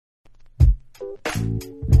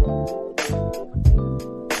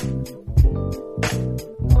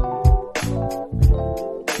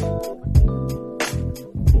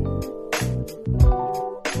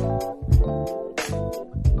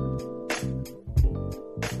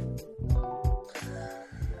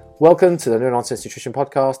Welcome to the No Nonsense Nutrition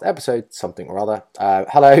Podcast, episode something or other.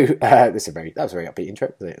 Hello, that was a very upbeat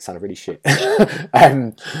intro. It sounded really shit.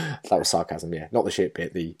 That was sarcasm, yeah. Not the shit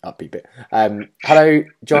bit, the upbeat bit. Hello,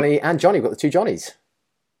 Johnny and Johnny. We've got the two Johnnies.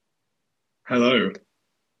 Hello.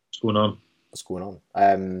 What's going on? What's going on?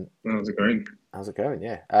 How's it going? How's it going?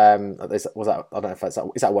 Yeah. Was that? I don't know if that's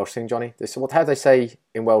is that a Welsh thing, Johnny? How do they say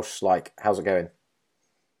in Welsh? Like, how's it going?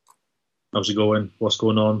 How's it going? What's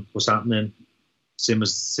going on? What's happening? Same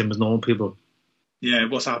as normal people. Yeah,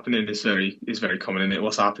 what's happening is very common, isn't it?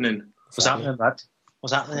 What's happening? What's happening, bud?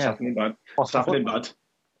 What's happening? What's happening, bud? What's happening, bud?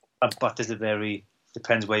 But is a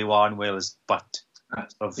depends where you are in Wales. But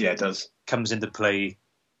yeah, it does. Comes into play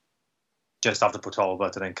just after Port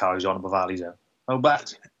Talbot and then carries on above Valleys. Oh,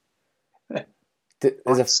 but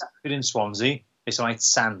there's in Swansea. It's like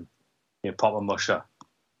sand. Pop a musher.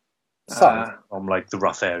 Sand from like the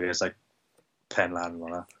rough areas like Penland and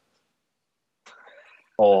all that.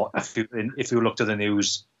 Or if you looked at the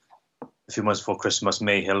news a few months before Christmas,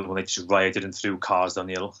 Mayhill, when they just rioted and threw cars down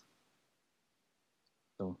the hill.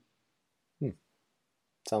 So.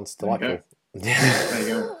 Sounds delightful. There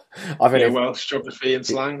you go. Welsh geography and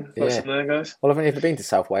slang. Lesson there, guys. Well, I've only ever been to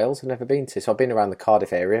South Wales. I've never been to, so I've been around the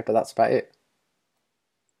Cardiff area, but that's about it.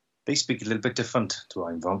 They speak a little bit different to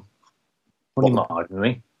where I'm from. Only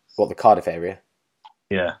marginally. What, the Cardiff area?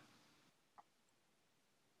 Yeah.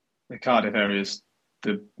 The Cardiff area is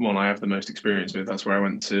the one I have the most experience with. That's where I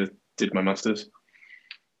did my masters.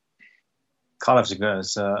 Cardiff's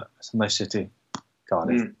it's a nice city.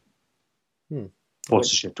 Cardiff.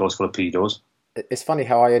 What's a shit full of pedos. It's funny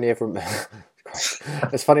how I only ever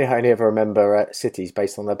it's funny how I only ever remember cities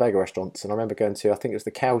based on their burger restaurants. And I remember going to, I think it was the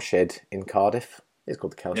Cowshed in Cardiff. It's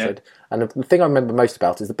called the Cowshed. And the thing I remember most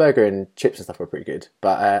about is the burger and chips and stuff were pretty good.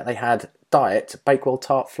 But they had Diet Bakewell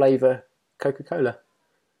tart flavour Coca-Cola.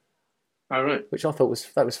 Oh, right. Which I thought was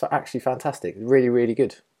actually fantastic. Really, really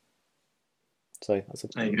good. So that's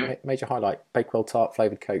a major highlight. Bakewell tart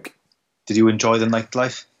flavoured Coke. Did you enjoy the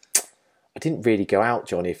nightlife? I didn't really go out,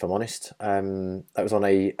 Johnny, if I'm honest. That was on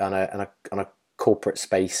a corporate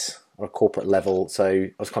space, on a corporate level. So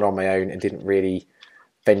I was kind of on my own and didn't really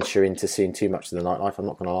venture into seeing too much of the nightlife, I'm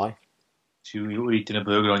not going to lie. So you were eating a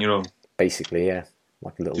burger on your own? Basically, yeah.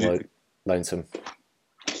 Like a little lonesome.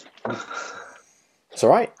 It's all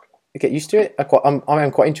right. I get used to it.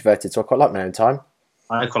 I'm quite introverted, so I quite like my own time.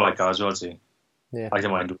 I quite like that as well, too. Yeah. I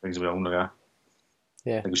don't mind doing things on my own, like that.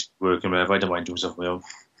 Yeah. Like working or whatever, I don't mind doing stuff on my own.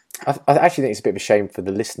 I actually think it's a bit of a shame for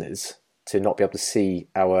the listeners to not be able to see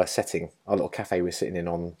our setting, our little cafe we're sitting in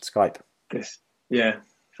on Skype. Yeah,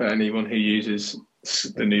 for anyone who uses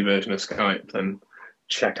the new version of Skype, then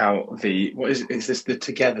check out is this the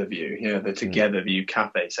Together View? Yeah, the Together View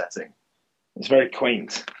cafe setting. It's very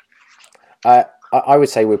quaint. I would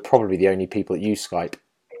say we're probably the only people that use Skype.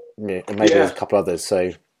 Yeah, and maybe there's a couple others, so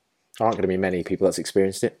there aren't going to be many people that's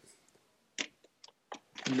experienced it.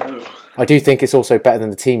 No. I do think it's also better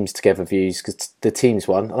than the Teams Together views, because the Teams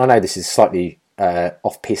one, and I know this is slightly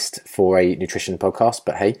off-piste for a nutrition podcast,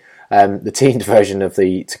 but hey, the Teams version of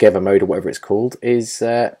the Together mode, or whatever it's called, is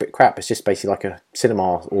a bit crap. It's just basically like a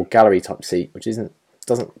cinema or gallery type seat, which doesn't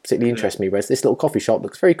particularly interest me, whereas this little coffee shop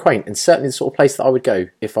looks very quaint, and certainly the sort of place that I would go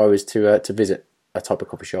if I was to visit a type of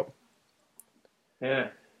coffee shop. Yeah.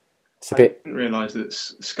 It's a bit... I didn't realise that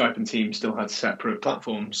Skype and Teams still had separate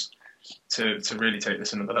platforms to really take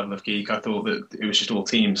this another level of geek. I thought that it was just all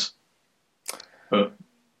Teams. But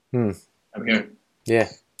there we go. Yeah.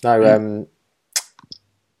 No,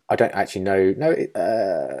 I don't actually know. No,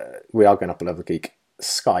 we are going up a level of geek.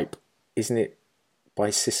 Skype, isn't it by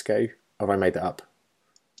Cisco? Have I made that up?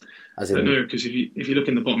 No, because if you look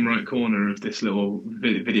in the bottom right corner of this little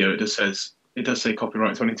video, it does say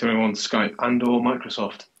copyright 2021 Skype and or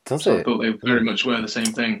Microsoft. Does so it? I thought they very much were the same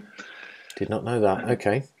thing. Did not know that.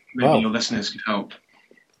 Okay. Maybe your listeners could help.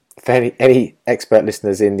 For any expert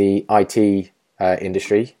listeners in the IT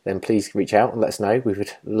industry, then please reach out and let us know. We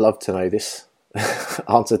would love to know this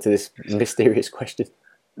answer to this mysterious question.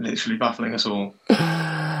 Literally baffling us all.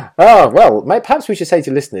 Oh, well, perhaps we should say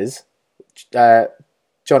to listeners,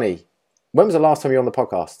 Johnny, when was the last time you were on the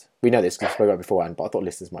podcast? We know this because we spoke about it beforehand, but I thought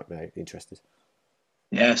listeners might be interested.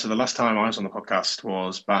 Yeah, so the last time I was on the podcast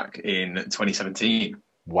was back in 2017.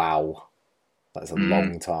 Wow. That's a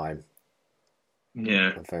long time.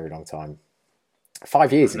 Yeah. A very long time.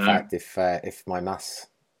 5 years, in fact, if my maths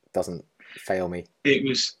doesn't fail me. It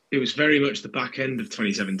was very much the back end of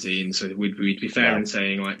 2017, so we'd be fair in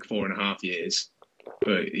saying like 4.5 years.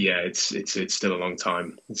 But yeah, it's still a long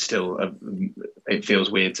time. It's still it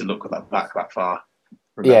feels weird to look back that far.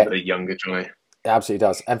 Remember the younger Johnny. It absolutely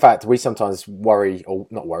does. In fact, we sometimes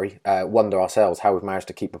wonder ourselves how we've managed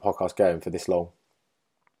to keep the podcast going for this long.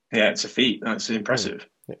 Yeah, it's a feat. That's impressive.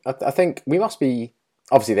 I think we must be.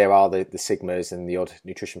 Obviously, there are the Sigmas and the odd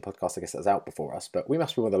nutrition podcast, I guess, that's out before us, but we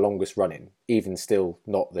must be one of the longest running, even still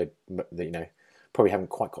not the probably haven't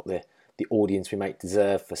quite got the audience we might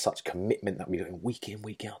deserve for such commitment that we're doing week in,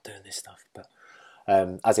 week out doing this stuff. But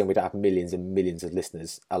as in, we don't have millions and millions of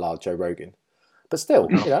listeners a la Joe Rogan. But still,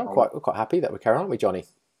 we're quite happy that we're carrying on, aren't we, Johnny?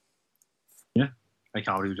 Yeah, I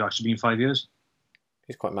can't believe it's actually been 5 years.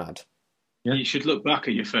 He's quite mad. Yeah. You should look back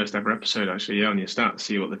at your first ever episode, actually, on your stats,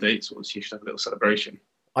 see what the dates was. You should have a little celebration.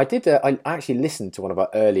 I did. I actually listened to one of our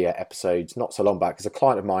earlier episodes not so long back because a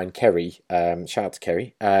client of mine, Kerry, shout out to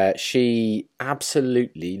Kerry, she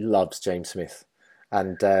absolutely loves James Smith.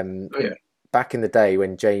 And back in the day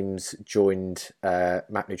when James joined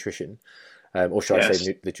Map Nutrition, or shall I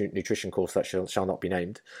say the nutrition course that shall not be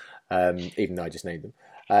named, even though I just named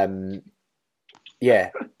them.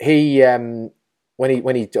 He...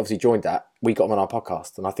 When he obviously joined that, we got him on our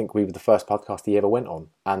podcast, and I think we were the first podcast he ever went on.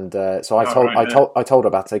 And so I told her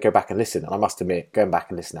about it to go back and listen. And I must admit, going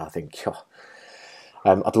back and listening, I think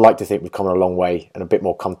I'd like to think we've come a long way and a bit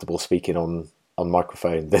more comfortable speaking on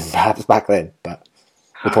microphone than perhaps back then. But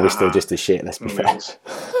we're probably still just as shit. Let's be fair.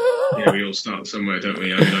 We all start somewhere, don't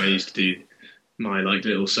we? I mean, I used to do my like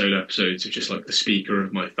little solo episodes of just like the speaker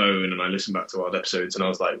of my phone, and I listened back to old episodes, and I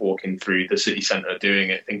was like walking through the city centre doing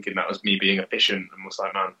it, thinking that was me being efficient, and was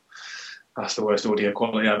like, man, that's the worst audio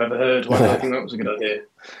quality I've ever heard. Why did I think that was a good idea?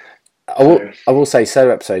 I will say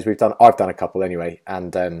solo episodes I've done a couple anyway,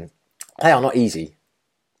 and they are not easy.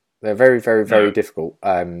 They're very, very, very difficult.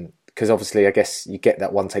 Because obviously, I guess you get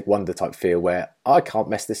that one take wonder type feel where I can't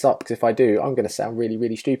mess this up because if I do, I'm going to sound really,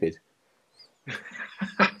 really stupid.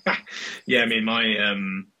 Yeah, I mean,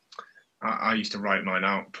 I used to write mine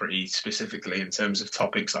out pretty specifically in terms of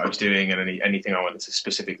topics that I was doing and anything I wanted to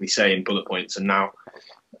specifically say in bullet points. And now,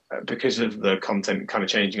 because of the content kind of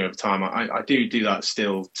changing over time, I do that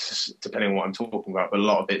still, depending on what I'm talking about. But a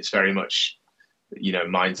lot of it's very much,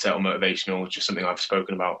 mindset or motivational, just something I've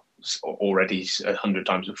spoken about already 100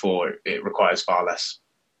 times before. It requires far less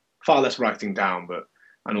writing down,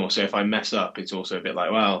 and also, if I mess up, it's also a bit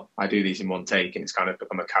like, well, I do these in one take, and it's kind of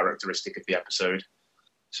become a characteristic of the episode.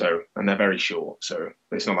 So, and they're very short, so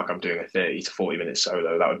it's not like I'm doing a 30 to 40 minute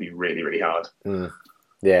solo. That would be really, really hard.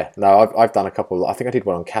 Yeah, no, I've done a couple. I think I did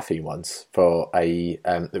one on caffeine once for it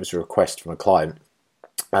was a request from a client,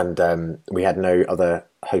 and we had no other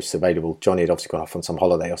hosts available. Johnny had obviously gone off on some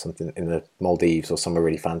holiday or something in the Maldives or somewhere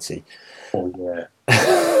really fancy. Oh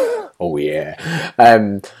yeah. Oh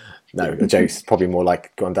yeah. No, a joke's probably more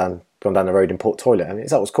like gone down the road in Port Toilet. I mean,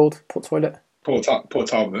 is that what's called? Port Toilet? Port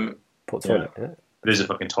Talbot. Port Toilet, yeah. It is a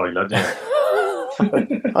fucking toilet, yeah.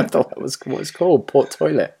 I thought that was what it's called, Port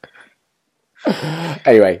Toilet.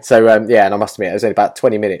 Anyway, so and I must admit, it was only about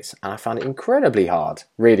 20 minutes, and I found it incredibly hard,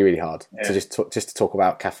 really, really hard, to just to talk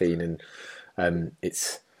about caffeine and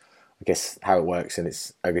its, I guess, how it works and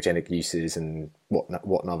its ergogenic uses and what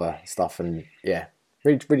other stuff, and yeah,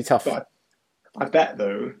 really, really tough. But I bet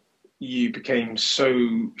though, you became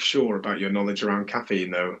so sure about your knowledge around caffeine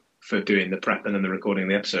though for doing the prep and then the recording of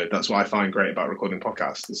the episode. That's what I find great about recording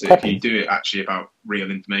podcasts. Is if you do it actually about real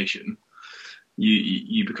information,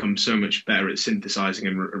 you become so much better at synthesizing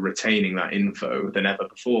and retaining that info than ever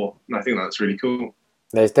before. And I think that's really cool.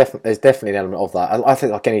 There's definitely an element of that. I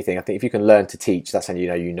think like anything, I think if you can learn to teach, that's when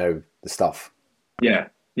you know the stuff. Yeah.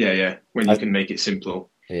 When you can make it simple.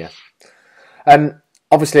 Yeah.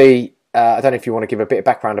 Obviously. I don't know if you want to give a bit of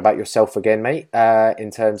background about yourself again, mate,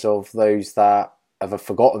 in terms of those that have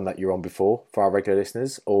forgotten that you're on before for our regular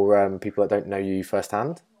listeners or people that don't know you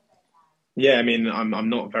firsthand. Yeah, I mean, I'm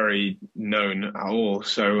not very known at all.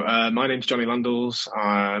 So my name's Johnny Landals.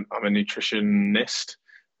 I'm a nutritionist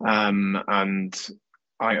and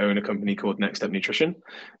I own a company called Next Step Nutrition.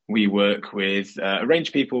 We work with a range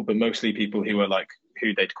of people, but mostly people who are like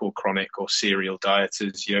who they'd call chronic or serial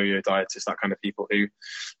dieters, yo-yo dieters, that kind of people who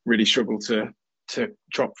really struggle to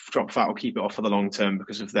drop fat or keep it off for the long term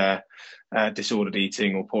because of their disordered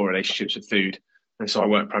eating or poor relationships with food. And so I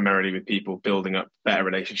work primarily with people building up better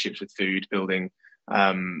relationships with food, building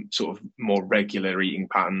sort of more regular eating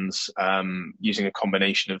patterns, using a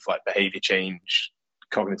combination of like behavior change,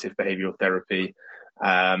 cognitive behavioral therapy,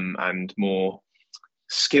 and more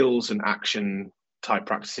skills and action type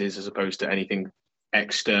practices as opposed to anything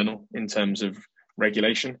external in terms of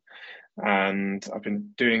regulation. and I've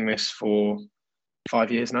been doing this for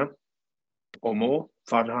 5 years now, or more,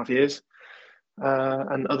 5.5 years.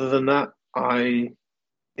 And other than that, I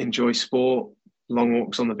enjoy sport, long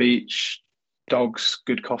walks on the beach, dogs,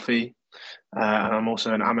 good coffee, and I'm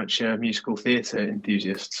also an amateur musical theatre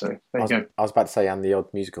enthusiast. So there you go. I was about to say, and the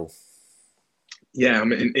odd musical. Yeah,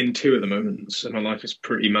 I'm in two at the moment, so my life is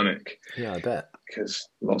pretty manic. Yeah, I bet. Because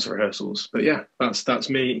lots of rehearsals. But yeah, that's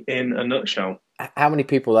me in a nutshell. How many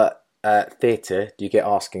people at theatre do you get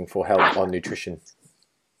asking for help on nutrition?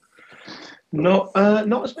 Not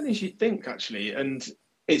as many as you'd think, actually. And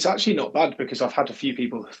it's actually not bad because I've had a few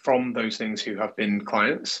people from those things who have been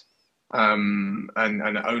clients. And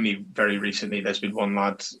only very recently there's been one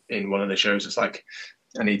lad in one of the shows that's like,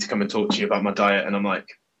 I need to come and talk to you about my diet. And I'm like,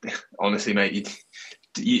 honestly, mate,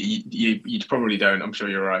 you probably don't. I'm sure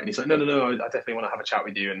you're right. And he's like, no, I definitely want to have a chat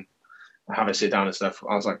with you and have a sit down and stuff.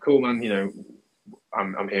 I was like, cool, man. You know,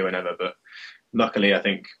 I'm here whenever. But luckily, I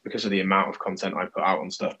think because of the amount of content I put out on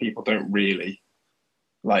stuff, people don't really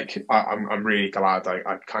like. I'm really glad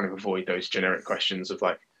I kind of avoid those generic questions of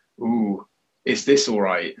like, ooh, is this all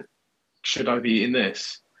right? Should I be eating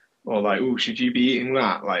this? Or like, ooh, should you be eating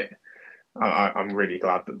that? Like, I'm really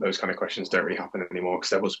glad that those kind of questions don't really happen anymore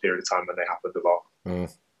because there was a period of time when they happened a lot.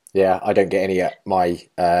 Yeah, I don't get any at my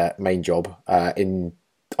main job. I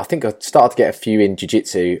think I started to get a few in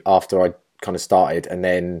jiu-jitsu after I kind of started, and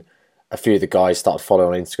then a few of the guys started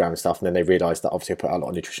following on Instagram and stuff, and then they realised that obviously I put out a lot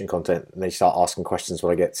of nutrition content, and they start asking questions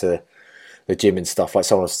when I get to the gym and stuff. Like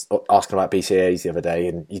someone was asking about BCAAs the other day,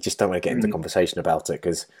 and you just don't want to get into conversation about it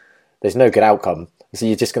because there's no good outcome. So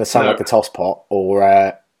you're just going to sound like a tosspot,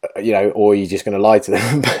 or or you're just going to lie to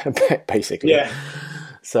them, basically. Yeah.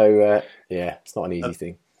 So it's not an easy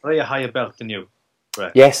thing. Are they a higher belt than you,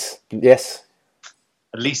 Brett? Yes.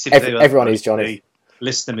 At least if everyone is, Johnny.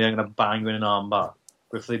 Listen to me, I'm going to bang you in an armbar.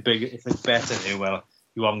 But if they're better than you, well,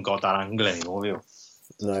 you haven't got that angle anymore, have you?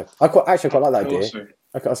 No, I quite like that idea.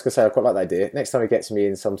 I was going to say I quite like that idea. Next time he gets me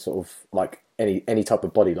in some sort of like any type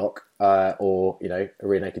of body lock, or a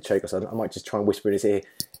rear naked choke or something, I might just try and whisper in his ear,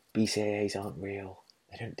 BCAAs aren't real.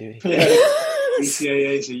 They don't do anything. Yeah.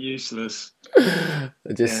 BCAAs are useless.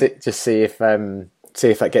 Just see if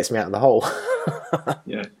that gets me out of the hole.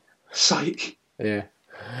 Yeah. Psych. Yeah.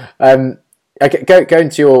 Going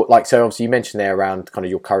to your so obviously you mentioned there around kind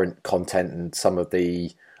of your current content and some of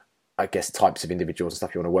the, I guess, types of individuals and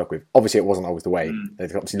stuff you want to work with. Obviously, it wasn't always the way.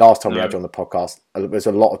 Obviously, last time we had you on the podcast, there's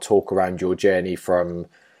a lot of talk around your journey from,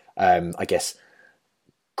 I guess,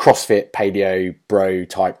 CrossFit, paleo, bro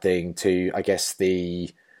type thing to, I guess, the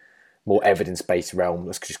more evidence-based realm.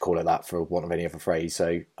 Let's just call it that for want of any other phrase. So,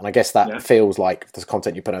 and I guess that feels like the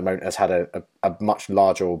content you put at the moment has had a much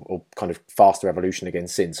larger or kind of faster evolution again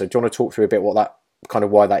since. So, do you want to talk through a bit what that kind of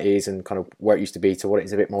why that is and kind of where it used to be to what it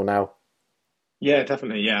is a bit more now? Yeah,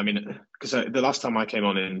 definitely. Yeah, I mean, because the last time I came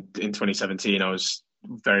on in 2017, I was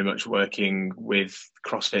very much working with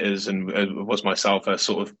CrossFitters and was myself a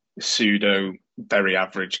sort of pseudo, very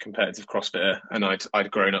average competitive CrossFitter, and I'd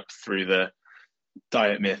grown up through the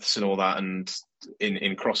diet myths and all that, and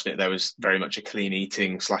in CrossFit there was very much a clean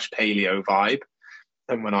eating / paleo vibe,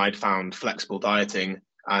 and when I'd found flexible dieting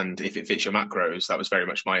and if it fits your macros, that was very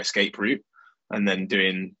much my escape route. And then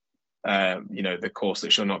doing the course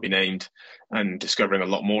that shall not be named and discovering a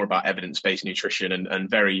lot more about evidence-based nutrition and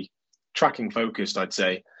very tracking focused, I'd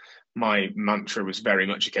say my mantra was very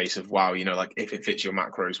much a case of, wow, if it fits your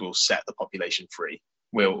macros, we'll set the population free.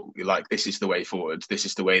 We'll this is the way forward. This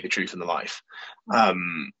is the way, the truth, and the life.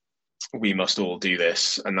 We must all do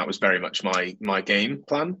this. And that was very much my game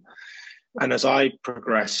plan. And as I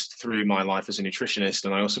progressed through my life as a nutritionist,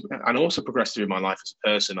 and I also progressed through my life as a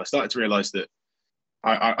person, I started to realize that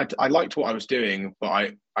I liked what I was doing, but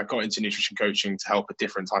I got into nutrition coaching to help a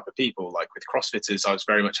different type of people. Like with CrossFitters, I was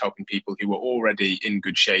very much helping people who were already in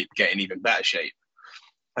good shape get in even better shape.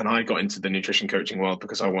 And I got into the nutrition coaching world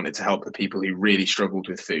because I wanted to help the people who really struggled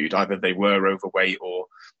with food. Either they were overweight or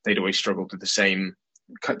they'd always struggled with the same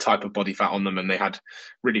type of body fat on them, and they had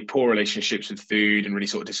really poor relationships with food and really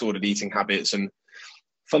sort of disordered eating habits. And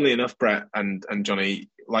funnily enough, Brett and Johnny,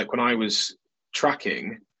 like when I was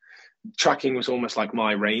tracking was almost like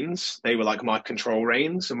my reins. They were like my control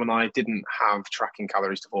reins. And when I didn't have tracking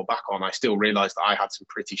calories to fall back on, I still realized that I had some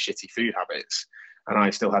pretty shitty food habits. And I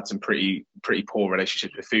still had some pretty poor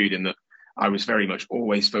relationships with food, in that I was very much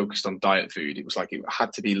always focused on diet food. It was like it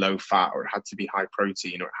had to be low fat, or it had to be high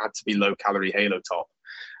protein, or it had to be low calorie halo top.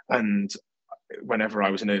 And whenever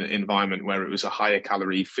I was in an environment where it was a higher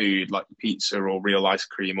calorie food like pizza or real ice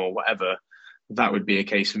cream or whatever, that would be a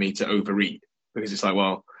case for me to overeat, because it's like,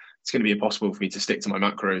 well, it's going to be impossible for me to stick to my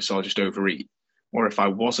macros, so I'll just overeat. Or if I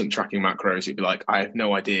wasn't tracking macros, it'd be like, I have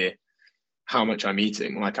no idea how much I'm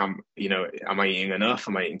eating. Like, am I eating enough?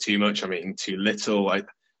 Am I eating too much? Am I eating too little? I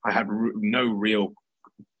had no real,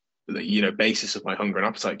 basis of my hunger and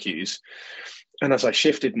appetite cues. And as I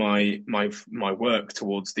shifted my work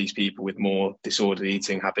towards these people with more disordered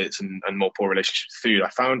eating habits and more poor relationship with food, I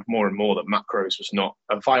found more and more that macros was not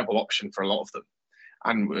a viable option for a lot of them,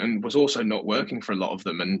 and was also not working for a lot of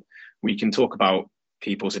them. And we can talk about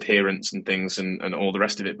people's adherence and things and all the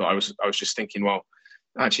rest of it. But I was just thinking, well,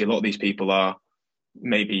 actually, a lot of these people are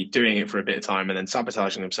maybe doing it for a bit of time and then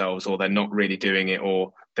sabotaging themselves, or they're not really doing it,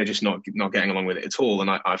 or they're just not getting along with it at all. And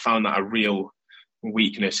I found that a real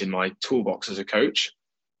weakness in my toolbox as a coach.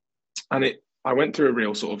 And I went through a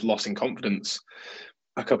real sort of loss in confidence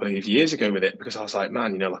a couple of years ago with it, because I was like,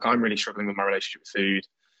 man, like, I'm really struggling with my relationship with food.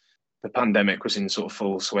 The pandemic was in sort of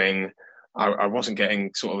full swing. I wasn't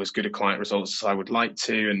getting sort of as good a client results as I would like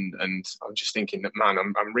to. And I'm just thinking that, man,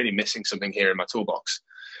 I'm really missing something here in my toolbox.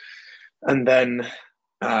 And then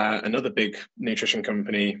another big nutrition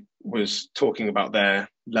company was talking about their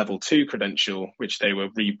level 2 credential, which they were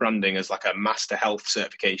rebranding as like a master health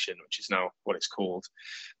certification, which is now what it's called,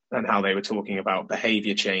 and how they were talking about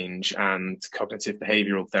behavior change and cognitive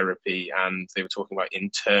behavioral therapy. And they were talking about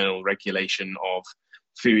internal regulation of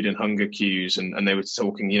food and hunger cues. And they were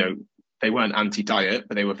talking, they weren't anti-diet,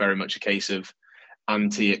 but they were very much a case of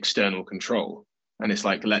anti-external control. And it's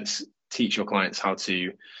like, let's teach your clients how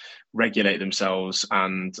to regulate themselves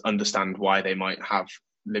and understand why they might have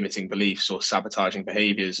limiting beliefs or sabotaging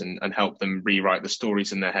behaviors, and help them rewrite the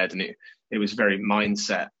stories in their head. And it was very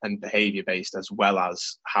mindset and behavior based, as well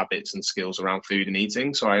as habits and skills around food and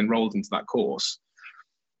eating. So I enrolled into that course.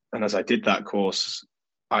 And as I did that course,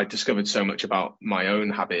 I discovered so much about my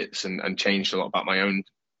own habits and changed a lot about my own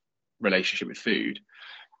relationship with food,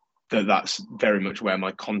 that's very much where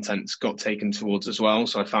my contents got taken towards as well.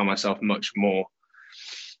 So I found myself much more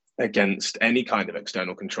against any kind of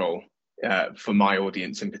external control for my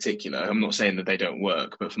audience in particular. I'm not saying that they don't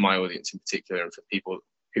work, but for my audience in particular, and for people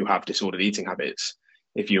who have disordered eating habits,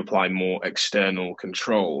 if you apply more external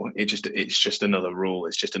control, it's just another rule.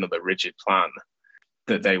 It's just another rigid plan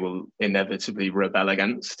that they will inevitably rebel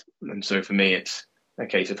against. And so for me, it's a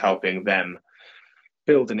case of helping them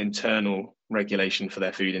build an internal regulation for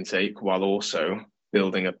their food intake, while also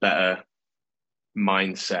building a better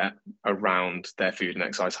mindset around their food and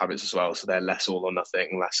exercise habits as well. So they're less all or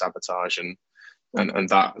nothing, less sabotage. And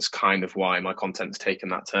that's kind of why my content's taken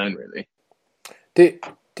that turn, really.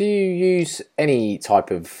 Do you use any type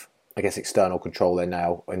of, I guess, external control there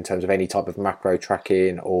now, in terms of any type of macro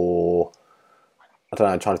tracking, or I don't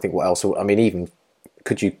know, I'm trying to think what else. I mean, even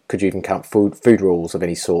could you even count food rules of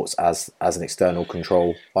any sorts as an external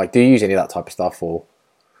control? Like, do you use any of that type of stuff, or?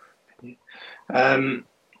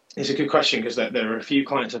 It's a good question, because there are a few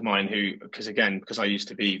clients of mine who, because I used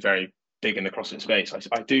to be very big in the CrossFit space,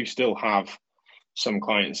 I do still have some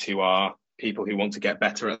clients who are people who want to get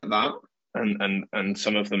better at that, and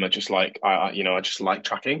some of them are just like, I just like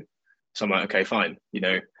tracking. So I'm like, okay, fine.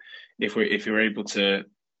 If you're able to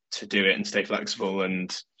do it and stay flexible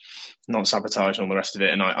and not sabotage and all the rest of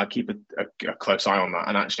it, and I keep a close eye on that.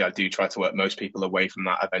 And actually, I do try to work most people away from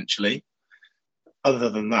that eventually. Other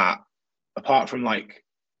than that, apart from like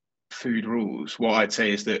food rules, what I'd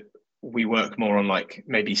say is that we work more on like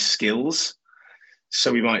maybe skills.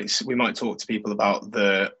 So we might talk to people about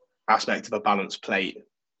the aspect of a balanced plate,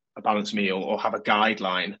 a balanced meal, or have a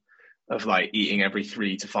guideline of like eating every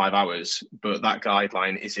 3 to 5 hours. But that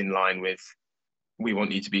guideline is in line with, we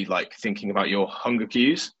want you to be like thinking about your hunger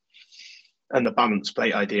cues. And the balanced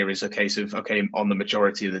plate idea is a case of, okay, on the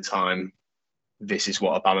majority of the time, this is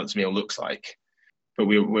what a balanced meal looks like. But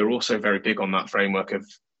we're also very big on that framework of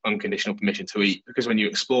unconditional permission to eat, because when you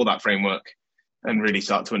explore that framework and really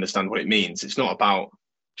start to understand what it means, it's not about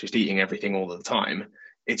just eating everything all the time.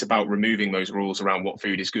 It's about removing those rules around what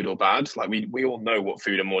food is good or bad. Like we all know what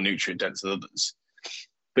food are more nutrient dense than others.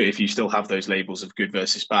 But if you still have those labels of good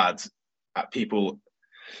versus bad, people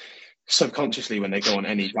subconsciously, when they go on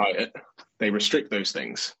any diet, they restrict those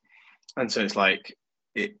things. And so it's like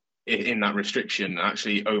in that restriction,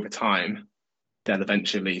 actually over time, they'll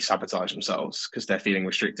eventually sabotage themselves because they're feeling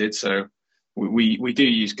restricted. So we do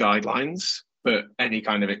use guidelines, but any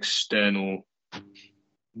kind of external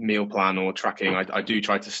meal plan or tracking, I do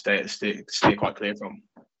try to stay quite clear from.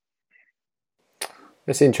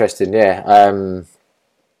 That's interesting, yeah. I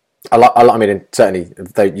mean, certainly,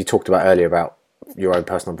 though you talked about earlier about your own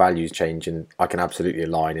personal values change, and I can absolutely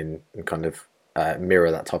align and kind of mirror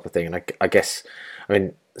that type of thing. And I guess, I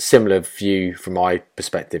mean, similar view from my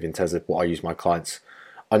perspective in terms of what I use my clients.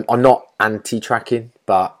 I'm not anti-tracking,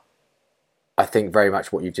 but I think very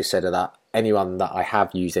much what you've just said of that. Anyone that I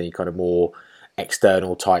have used any kind of more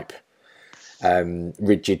external type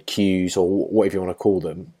rigid cues or whatever you want to call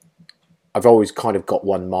them, I've always kind of got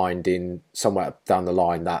one mind in somewhere down the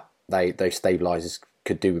line that those stabilizers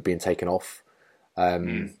could do with being taken off.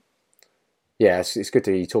 Yeah, it's good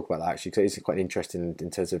to hear you talk about that actually, because it's quite interesting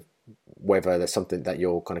in terms of whether there's something that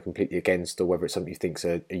you're kind of completely against or whether it's something you think's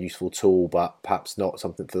a useful tool, but perhaps not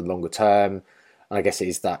something for the longer term. And I guess it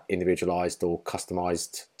is that individualized or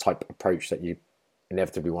customized type approach that you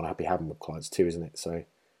inevitably want to be having with clients too, isn't it? So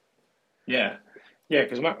Yeah,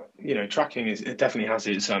 because tracking it definitely has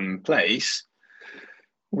its place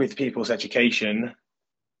with people's education.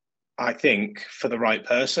 I think for the right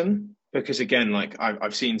person, because again, like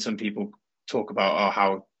I've seen some people talk about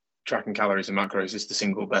how tracking calories and macros is the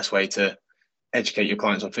single best way to educate your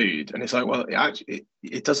clients on food, and it's like, well,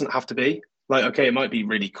 it doesn't have to be. Like, okay, it might be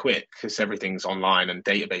really quick because everything's online and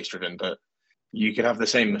database driven, but you could have the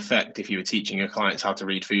same effect if you were teaching your clients how to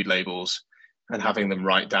read food labels and having them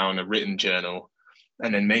write down a written journal.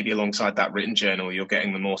 And then maybe alongside that written journal, you're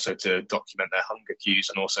getting them also to document their hunger cues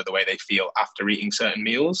and also the way they feel after eating certain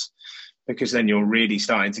meals, because then you're really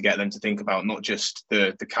starting to get them to think about not just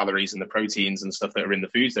the calories and the proteins and stuff that are in the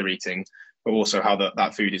foods they're eating, but also how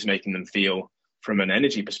that food is making them feel from an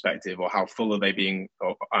energy perspective, or how full are they being,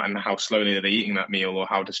 and how slowly are they eating that meal, or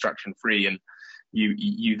how distraction free. And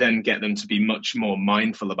you then get them to be much more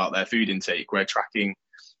mindful about their food intake, where tracking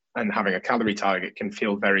and having a calorie target can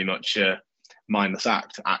feel very much a mindless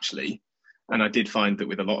act actually. And I did find that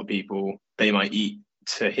with a lot of people, they might eat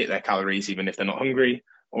to hit their calories even if they're not hungry,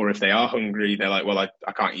 or if they are hungry, they're like, well,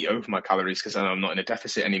 I can't eat over my calories because I'm not in a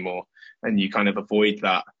deficit anymore. And you kind of avoid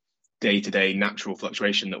that day-to-day natural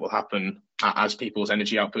fluctuation that will happen as people's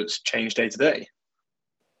energy outputs change day to day.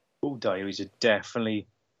 Food diaries are definitely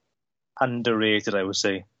underrated, I would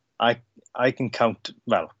say. I can count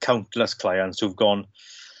countless clients who've gone,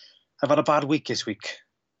 I've had a bad week this week.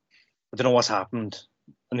 I don't know what's happened.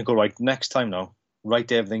 And they go, right, next time now,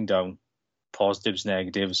 write everything down, positives,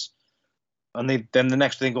 negatives. And then the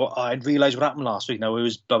next thing go, I realised what happened last week. Now it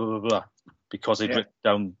was blah, blah, blah, blah, because they've written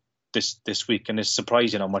down this week. And it's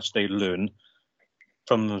surprising how much they learn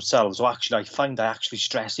from themselves. So actually, I find I actually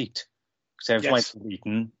stress eat. Because every time I've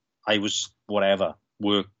eaten, I was whatever,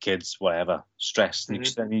 work, kids, whatever, stressed.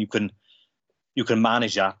 Mm-hmm. And you can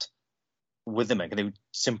manage that with them,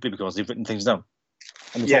 simply because they've written things down.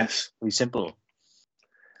 And it's really simple.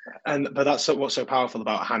 But that's what's so powerful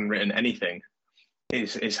about handwritten anything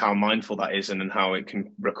is how mindful that is, and how it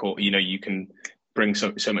can record. You can bring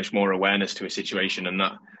so much more awareness to a situation, and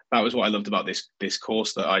that was what I loved about this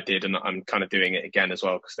course that I did, and I'm kind of doing it again as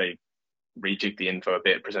well because they rejigged the info a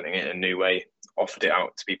bit, presenting it in a new way, offered it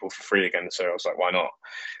out to people for free again. So I was like, why not?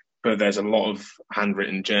 But there's a lot of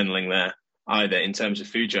handwritten journaling there, either in terms of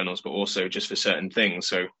food journals, but also just for certain things.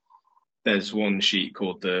 So there's one sheet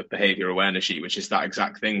called the behavior awareness sheet, which is that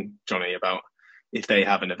exact thing, Johnny, about if they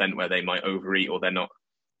have an event where they might overeat or they're not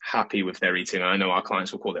happy with their eating. I know our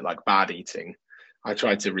clients will call it like bad eating. I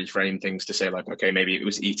tried to reframe things to say like, okay, maybe it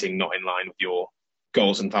was eating not in line with your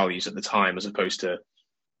goals and values at the time, as opposed to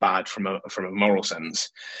bad from a moral sense.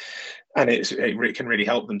 And it can really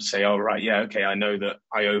help them to say, oh, right, yeah, okay, I know that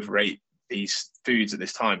I overate these foods at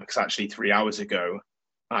this time because actually 3 hours ago,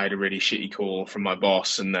 I had a really shitty call from my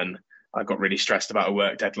boss, and then I got really stressed about a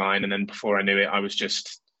work deadline. And then before I knew it, I was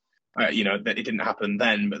just, that it didn't happen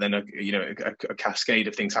then, but then, a cascade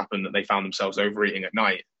of things happened that they found themselves overeating at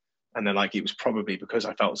night. And they're like, it was probably because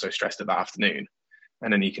I felt so stressed at that afternoon.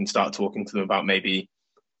 And then you can start talking to them about maybe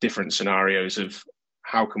different scenarios of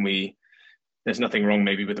how can we, there's nothing wrong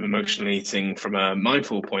maybe with emotional eating from a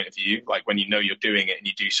mindful point of view, like when you know you're doing it and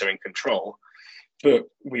you do so in control. But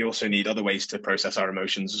we also need other ways to process our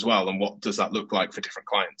emotions as well. And what does that look like for different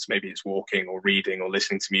clients? Maybe it's walking or reading or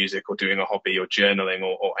listening to music or doing a hobby or journaling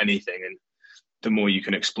or anything. And the more you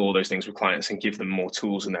can explore those things with clients and give them more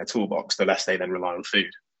tools in their toolbox, the less they then rely on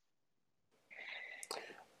food.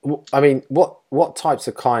 I mean, what types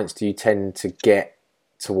of clients do you tend to get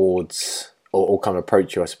towards or kind of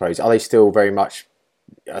approach you, I suppose? Are they still very much,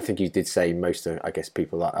 I think you did say most of, I guess,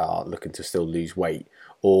 people that are looking to still lose weight,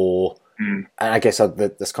 or... And I guess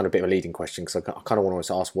that's kind of a bit of a leading question, because I kind of want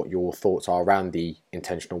to ask what your thoughts are around the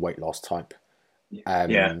intentional weight loss type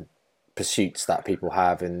pursuits that people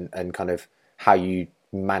have, and kind of how you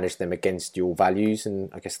manage them against your values,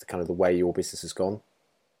 and I guess the kind of the way your business has gone.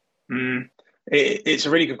 It's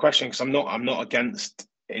a really good question, because I'm not against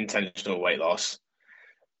intentional weight loss,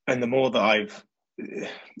 and the more that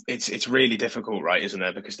it's really difficult, right? Isn't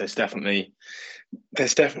there? Because there's definitely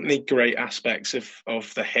great aspects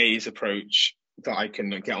of the Hayes approach that I can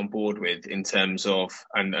get on board with in terms of,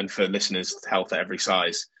 and for listeners, health at every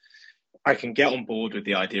size, I can get on board with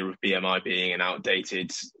the idea of BMI being an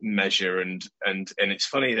outdated measure, and it's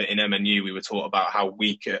funny that in MNU we were taught about how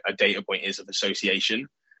weak a data point is of association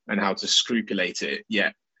and how to scrupulate it,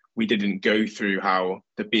 yet we didn't go through how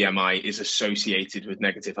the BMI is associated with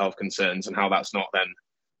negative health concerns and how that's not then,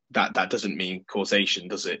 that doesn't mean causation,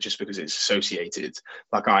 does it? Just because it's associated.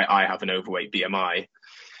 Like I have an overweight BMI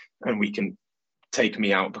and we can take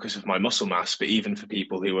me out because of my muscle mass, but even for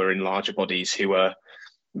people who are in larger bodies who are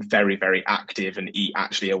very, very active and eat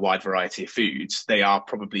actually a wide variety of foods, they are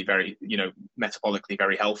probably very, metabolically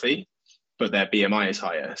very healthy, but their BMI is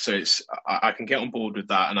higher. So I can get on board with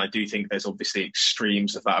that. And I do think there's obviously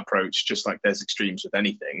extremes of that approach, just like there's extremes with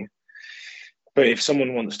anything. But if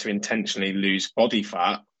someone wants to intentionally lose body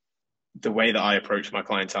fat, the way that I approach my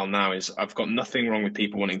clientele now is I've got nothing wrong with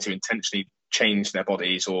people wanting to intentionally change their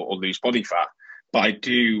bodies or lose body fat, but I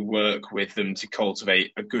do work with them to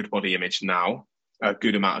cultivate a good body image now, a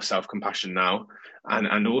good amount of self-compassion now.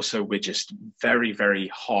 And also we're just very, very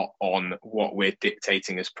hot on what we're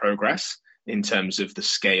dictating as progress in terms of the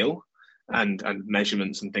scale and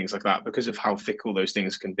measurements and things like that, because of how fickle those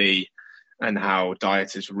things can be and how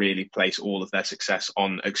dieters really place all of their success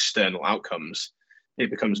on external outcomes. It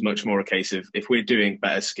becomes much more a case of, if we're doing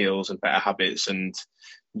better skills and better habits and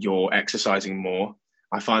you're exercising more,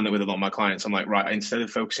 I find that with a lot of my clients, I'm like, right, instead of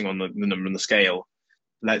focusing on the number on the scale,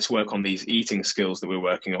 let's work on these eating skills that we're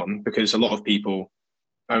working on, because a lot of people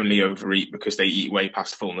only overeat because they eat way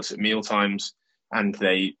past fullness at meal times and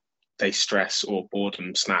they stress or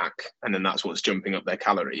boredom snack, and then that's what's jumping up their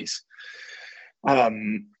calories.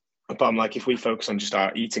 But I'm like, if we focus on just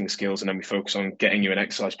our eating skills and then we focus on getting you an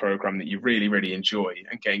exercise program that you really, really enjoy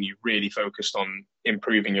and getting you really focused on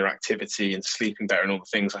improving your activity and sleeping better and all the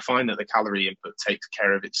things, I find that the calorie input takes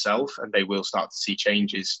care of itself and they will start to see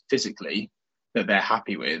changes physically that they're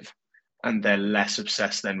happy with. And they're less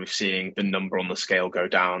obsessed then with seeing the number on the scale go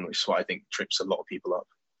down, which is what I think trips a lot of people up.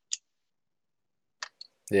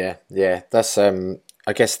 Yeah. That's,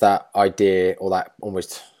 I guess that idea, or that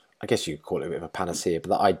almost, I guess you could call it a bit of a panacea, but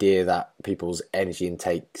the idea that people's energy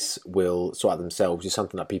intakes will sort out themselves is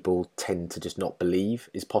something that people tend to just not believe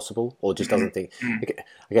is possible, or just doesn't think.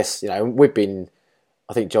 I guess, I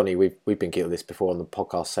think, Johnny, we've been guilty of this before on the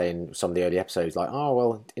podcast, saying some of the early episodes, like, oh,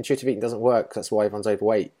 well, intuitive eating doesn't work, that's why everyone's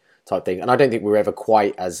overweight, type thing. And I don't think we were ever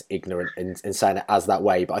quite as ignorant in saying it as that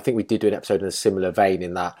way, but I think we did do an episode in a similar vein,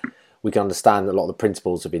 in that we can understand a lot of the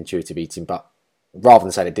principles of intuitive eating, but rather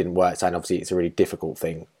than saying it didn't work, saying obviously it's a really difficult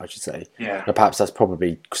thing, I should say. Yeah. And perhaps that's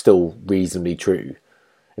probably still reasonably true.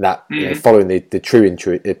 And that, following the true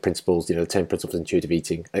principles, the 10 principles of intuitive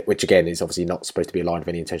eating, which again is obviously not supposed to be a line of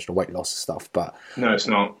any intentional weight loss stuff, but no, it's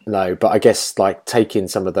not. No, but I guess like taking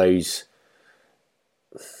some of those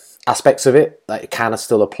aspects of it that can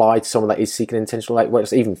still apply to someone that is seeking intentional weight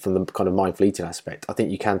loss, even from the kind of mindful eating aspect. I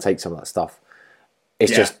think you can take some of that stuff.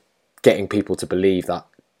 It's just getting people to believe that,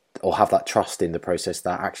 or have that trust in the process,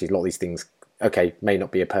 that actually a lot of these things, okay, may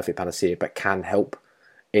not be a perfect panacea, but can help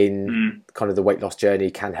in kind of the weight loss journey,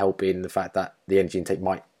 can help in the fact that the energy intake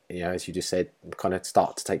might, as you just said, kind of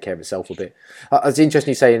start to take care of itself a bit. It's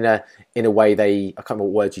interesting you say in a way I can't remember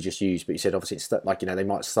what words you just used, but you said obviously it's like, they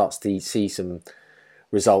might start to see some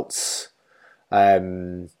results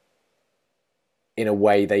in a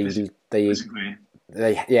way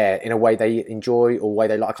in a way they enjoy, or way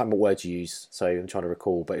they like. I can't remember what words you use, so I'm trying to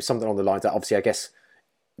recall, but it's something on the lines that obviously I guess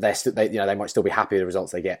they might still be happy with the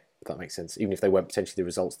results they get, if that makes sense, even if they weren't potentially the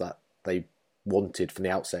results that they wanted from the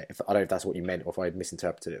outset. I don't know if that's what you meant or if I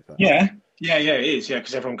misinterpreted it. But. Yeah, it is. Yeah,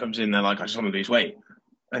 because everyone comes in, they're like, I just want to lose weight,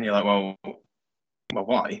 and you're like, well,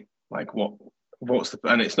 why? Like, what's the?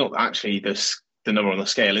 And it's not actually the number on the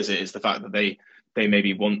scale, is it? It's the fact that they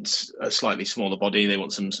maybe want a slightly smaller body, they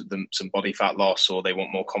want some body fat loss, or they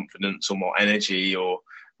want more confidence or more energy, or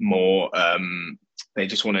more. They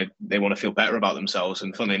want to feel better about themselves.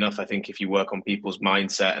 And funnily enough, I think if you work on people's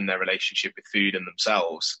mindset and their relationship with food and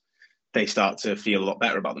themselves, they start to feel a lot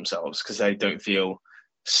better about themselves, because they don't feel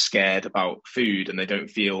scared about food and they don't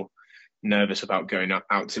feel nervous about going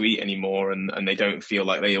out to eat anymore, and they don't feel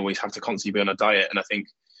like they always have to constantly be on a diet. And I think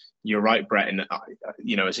you're right, Brett, and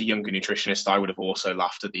as a younger nutritionist, I would have also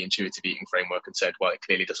laughed at the intuitive eating framework and said, well, it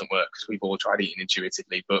clearly doesn't work, because we've all tried eating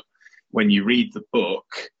intuitively. But when you read the book,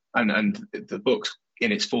 and the book's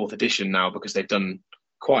in its 4th edition now, because they've done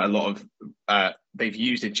quite a lot of they've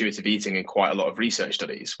used intuitive eating in quite a lot of research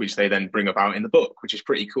studies, which they then bring about in the book, which is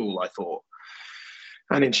pretty cool, I thought.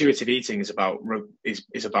 And intuitive eating is about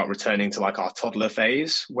returning to like our toddler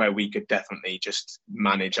phase, where we could definitely just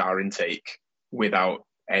manage our intake without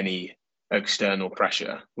any external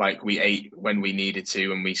pressure. Like we ate when we needed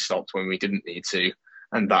to and we stopped when we didn't need to.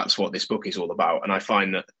 And that's what this book is all about. And I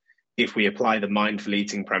find that if we apply the mindful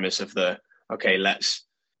eating premise of okay, let's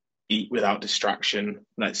eat without distraction,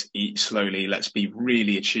 let's eat slowly, let's be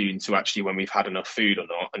really attuned to actually when we've had enough food or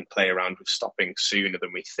not, and play around with stopping sooner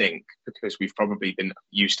than we think, because we've probably been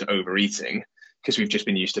used to overeating, because we've just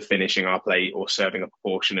been used to finishing our plate or serving a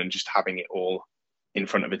portion and just having it all in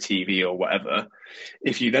front of a TV or whatever.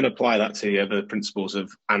 If you then apply that to the other principles of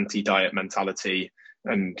anti-diet mentality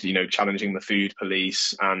and, challenging the food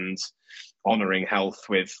police and honoring health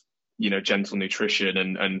with, gentle nutrition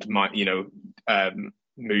and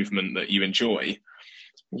movement that you enjoy,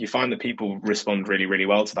 you find that people respond really, really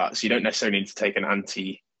well to that. So you don't necessarily need to take an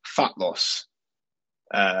anti-fat loss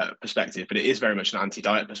perspective, but it is very much an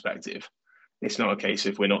anti-diet perspective. It's not a case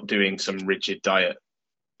of we're not doing some rigid diet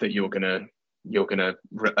that you're gonna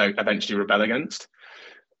eventually rebel against.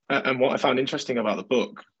 And what I found interesting about the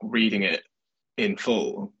book, reading it in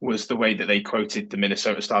full, was the way that they quoted the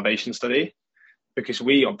Minnesota starvation study, because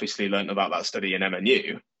we obviously learned about that study in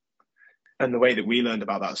MNU. And the way that we learned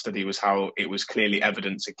about that study was how it was clearly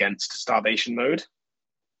evidence against starvation mode.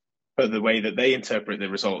 But the way that they interpret the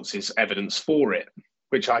results is evidence for it,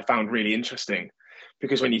 which I found really interesting.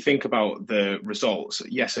 Because when you think about the results,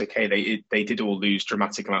 yes, okay, they did all lose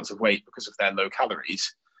dramatic amounts of weight because of their low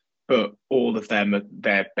calories, but all of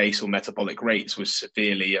their basal metabolic rates was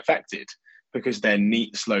severely affected because their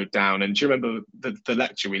NEAT slowed down. And do you remember the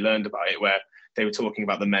lecture we learned about it, where they were talking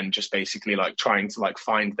about the men just basically like trying to like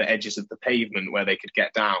find the edges of the pavement where they could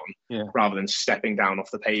get down, rather than stepping down off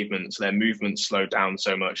the pavement. So their movement slowed down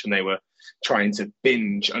so much, and they were trying to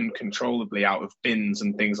binge uncontrollably out of bins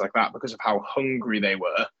and things like that because of how hungry they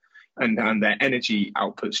were, and their energy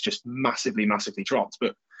outputs just massively dropped.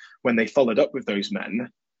 But when they followed up with those men,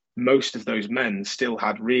 most of those men still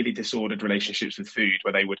had really disordered relationships with food,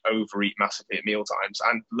 where they would overeat massively at meal times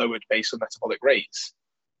and lowered basal metabolic rates.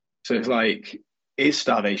 So it's like, is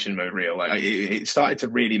starvation mode real? Like, it started to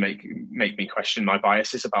really make me question my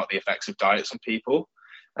biases about the effects of diets on people,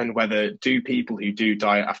 and whether do people who do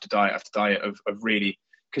diet after diet after diet of really,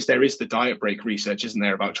 because there is the diet break research, isn't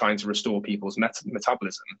there, about trying to restore people's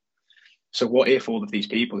metabolism. So what if all of these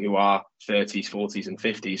people who are 30s, 40s and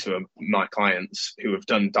 50s, who are my clients, who have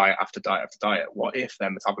done diet after diet after diet, what if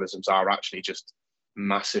their metabolisms are actually just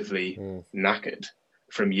massively knackered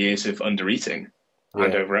from years of undereating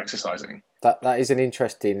and over-exercising? That is an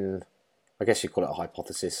interesting, I guess you call it a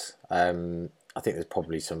hypothesis. I think there's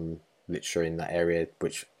probably some literature in that area,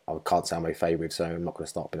 which I can't say I'm au fait with, so I'm not going to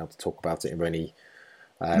start being able to talk about it in any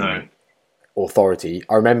authority.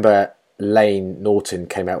 I remember Lane Norton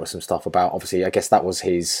came out with some stuff about, obviously, I guess that was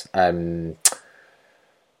his, what do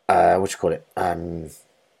you call it?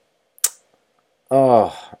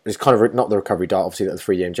 It's kind of not the recovery diet, obviously, that the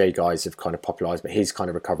 3DMJ guys have kind of popularised, but his kind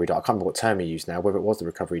of recovery diet, I can't remember what term he used now, whether it was the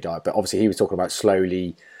recovery diet, but obviously he was talking about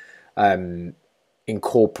slowly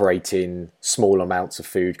incorporating small amounts of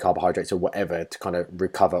food, carbohydrates or whatever, to kind of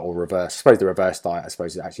recover or reverse. I suppose the reverse diet, I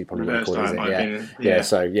suppose, is actually probably what he called it.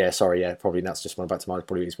 Probably that's just my back to mind,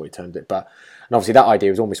 probably is what he termed it. But, and obviously that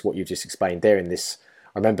idea was almost what you've just explained there in this.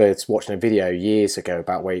 I remember watching a video years ago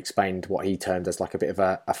about where he explained what he termed as like a bit of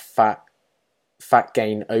a fat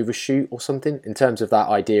gain overshoot or something, in terms of that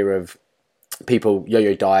idea of people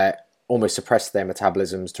yo-yo diet, almost suppress their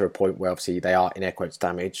metabolisms to a point where obviously they are, in air quotes,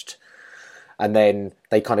 damaged, and then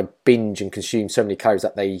they kind of binge and consume so many calories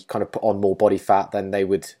that they kind of put on more body fat than they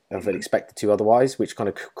would have expected to otherwise, which kind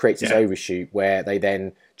of creates this overshoot where they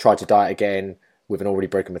then try to diet again with an already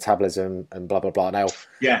broken metabolism and blah blah blah. Now,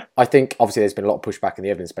 I think obviously there's been a lot of pushback in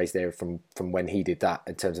the evidence base there from when he did that,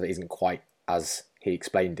 in terms of it isn't quite as he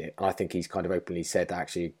explained it, and I think he's kind of openly said that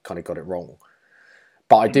actually kind of got it wrong.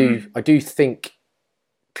 But I do think,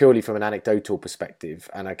 purely from an anecdotal perspective,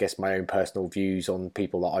 and I guess my own personal views on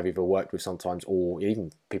people that I've either worked with sometimes, or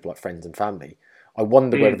even people like friends and family, I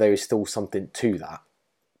wonder whether there is still something to that,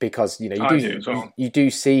 because you do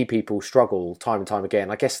see people struggle time and time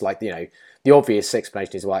again. I guess, like, the obvious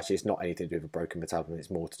explanation is, well, actually it's not anything to do with a broken metabolism,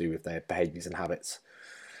 it's more to do with their behaviours and habits,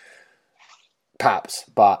 perhaps.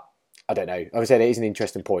 But I don't know. Like I said, it is an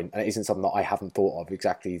interesting point, and it isn't something that I haven't thought of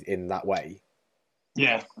exactly in that way.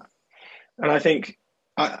 Yeah, and I think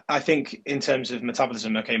in terms of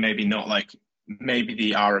metabolism, okay, maybe not, like, maybe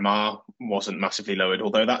the RMR wasn't massively lowered,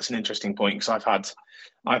 although that's an interesting point, because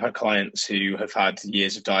I've had clients who have had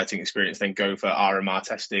years of dieting experience then go for RMR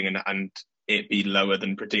testing and it be lower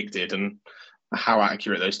than predicted, and how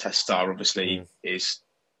accurate those tests are obviously is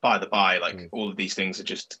by the by, like all of these things are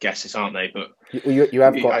just guesses, aren't they? But you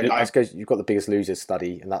have got, I suppose you've got the Biggest Loser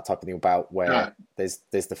study and that type of thing about where there's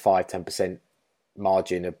the 5-10%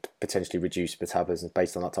 margin of potentially reduced metabolism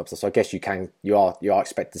based on that type of stuff. So I guess you are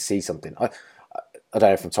expected to see something. I don't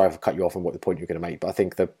know if I'm sorry if I cut you off on what the point you're going to make, but I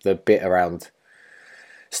think the bit around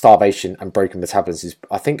starvation and broken metabolism is,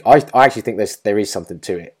 I actually think there is something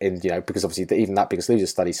to it, and because obviously even that Biggest Loser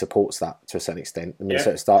study supports that to a certain extent. I mean,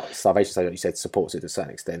 starvation study, like you said, supports it to a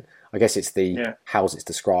certain extent. I guess it's the how it's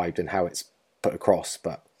described and how it's put across,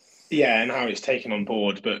 but and how it's taken on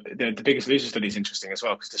board. But the Biggest Loser study is interesting as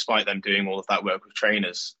well, because despite them doing all of that work with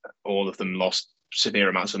trainers, all of them lost severe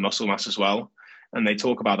amounts of muscle mass as well. And they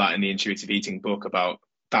talk about that in the Intuitive Eating book, about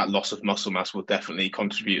that loss of muscle mass will definitely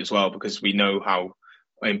contribute as well, because we know how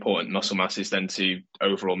important muscle mass is then to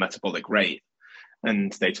overall metabolic rate.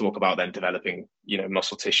 And they talk about then developing,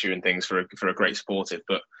 muscle tissue and things for a great sportive.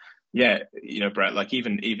 But Brett, like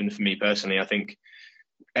even for me personally, I think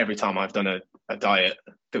every time I've done a diet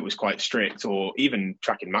that was quite strict, or even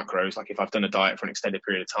tracking macros, like if I've done a diet for an extended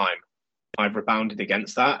period of time, I've rebounded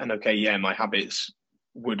against that. And my habits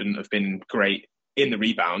wouldn't have been great in the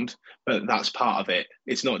rebound, but that's part of it.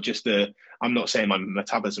 It's not just I'm not saying my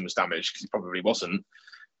metabolism was damaged, because it probably wasn't,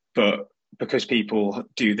 but because people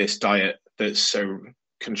do this diet that's so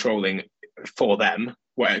controlling for them,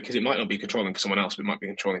 because it might not be controlling for someone else, but it might be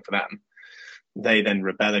controlling for them, they then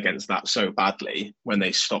rebel against that so badly when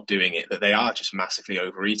they stop doing it that they are just massively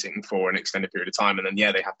overeating for an extended period of time. And then,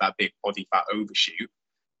 they have that big body fat overshoot.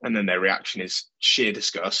 And then their reaction is sheer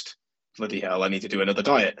disgust. Bloody hell, I need to do another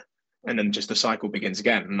diet. And then just the cycle begins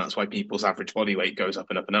again. And that's why people's average body weight goes up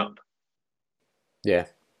and up and up. Yeah,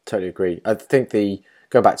 totally agree. I think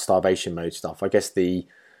go back to starvation mode stuff, I guess the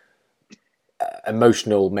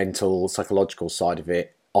emotional, mental, psychological side of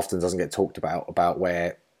it often doesn't get talked about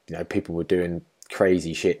where, people were doing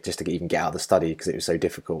crazy shit just to even get out of the study because it was so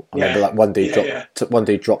difficult. I remember like one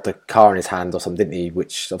dude dropped a car in his hand or something, didn't he?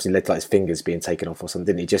 Which obviously led to like his fingers being taken off or something,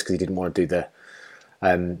 didn't he? Just because he didn't want to do the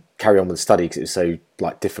carry on with the study because it was so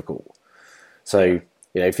like difficult. So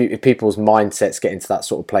if people's mindsets get into that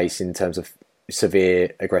sort of place in terms of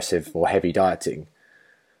severe, aggressive, or heavy dieting,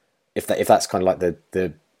 if that's kind of like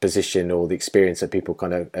the position or the experience that people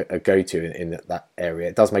kind of go to in that area,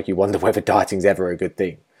 it does make you wonder whether dieting's ever a good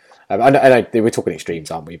thing. I know we're talking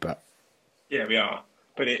extremes, aren't we? But yeah, we are.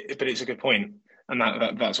 But it's a good point, and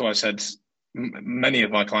that's why I said many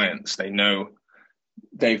of my clients, they know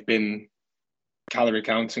they've been calorie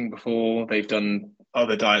counting before, they've done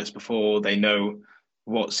other diets before, they know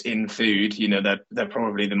what's in food. They're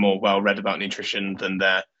probably the more well read about nutrition than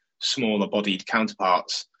their smaller bodied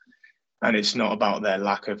counterparts, and it's not about their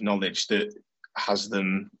lack of knowledge that has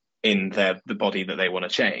them in the body that they want to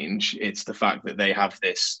change. It's the fact that they have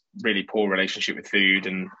this really poor relationship with food,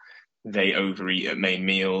 and they overeat at main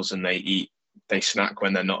meals, and they snack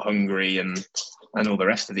when they're not hungry, and all the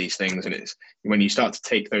rest of these things. And it's when you start to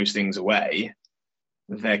take those things away,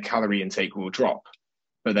 their calorie intake will drop,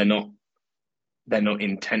 but they're not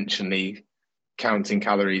intentionally counting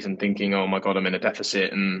calories and thinking, oh my God, I'm in a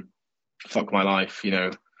deficit and fuck my life,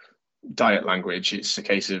 diet language. It's a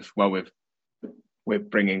case of, well, we're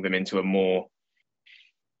bringing them into a more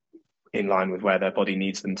in line with where their body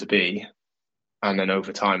needs them to be. And then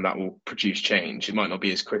over time, that will produce change. It might not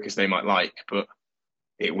be as quick as they might like, but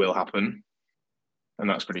it will happen. And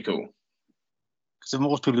that's pretty cool. So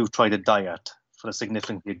most people who've tried a diet for a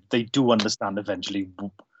significant period, they do understand eventually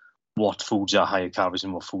what foods are higher calories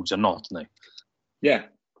and what foods are not, don't they? Yeah.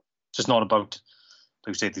 So it's not about, like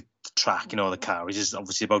you say, the track, the calories. It's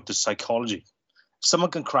obviously about the psychology. If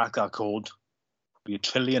someone can crack that code, be a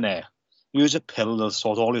trillionaire. Use a pill that'll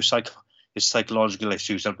sort all your psychological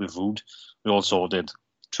issues out with food. We all sorted.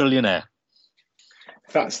 Trillionaire.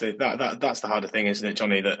 That's the harder thing, isn't it,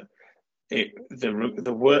 Johnny? That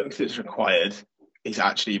the work that's required is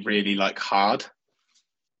actually really like hard.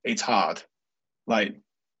 It's hard. Like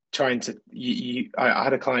trying to. I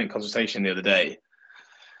had a client consultation the other day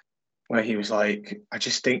where he was like, I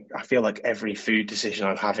feel like every food decision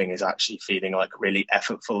I'm having is actually feeling like really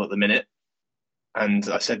effortful at the minute. And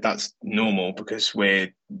I said that's normal because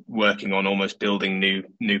we're working on almost building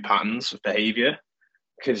new patterns of behavior,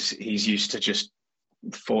 because he's used to just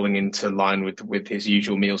falling into line with his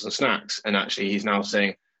usual meals and snacks. And actually he's now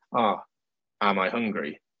saying, am I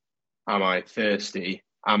hungry? Am I thirsty?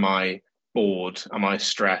 Am I bored? Am I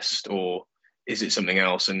stressed? Or is it something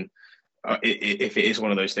else? And if it is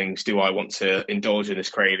one of those things, do I want to indulge in this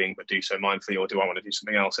craving but do so mindfully, or do I want to do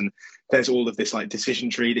something else? And there's all of this like decision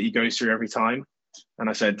tree that he goes through every time. And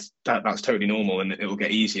I said that's totally normal and it'll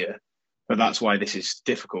get easier. But that's why this is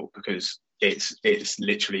difficult, because it's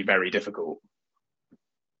literally very difficult.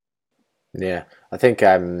 Yeah, I think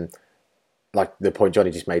like the point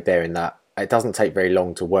Johnny just made there, in that it doesn't take very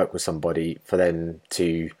long to work with somebody for them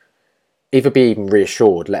to either be even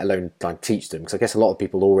reassured, let alone like teach them. Because I guess a lot of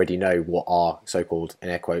people already know what are so-called, in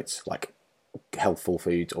air quotes, like healthful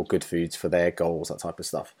foods or good foods for their goals, that type of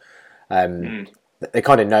stuff. They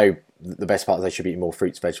kind of know the best part is they should be eating more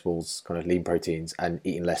fruits, vegetables, kind of lean proteins, and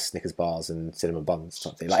eating less Snickers bars and cinnamon buns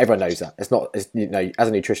type thing. Like everyone knows that. It's not, you know, as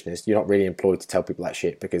a nutritionist, you're not really employed to tell people that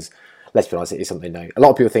shit, because let's be honest, it is something they know. A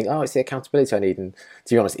lot of people think, oh, it's the accountability I need, and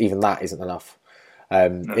to be honest, even that isn't enough.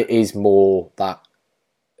 No. It is more that.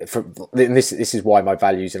 And this is why my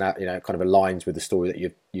values and, you know, kind of aligns with the story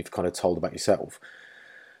that you've kind of told about yourself.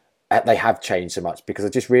 They have changed so much, because I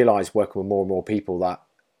just realised working with more and more people that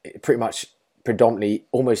pretty much predominantly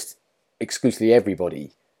almost exclusively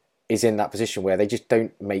everybody is in that position where they just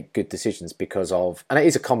don't make good decisions because of, and it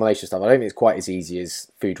is a combination of stuff. I don't think it's quite as easy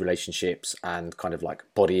as food relationships and kind of like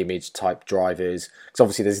body image type drivers, because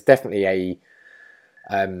obviously there's definitely a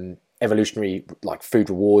evolutionary like food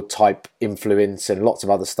reward type influence and lots of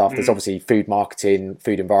other stuff. There's obviously food marketing,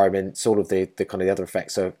 food environments, all of the kind of the other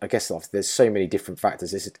effects. So I guess there's so many different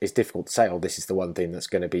factors. It's difficult to say, oh, this is the one thing that's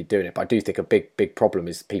going to be doing it. But I do think a big problem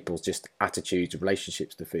is people's just attitudes and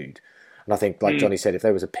relationships to food. And I think, like Johnny said, if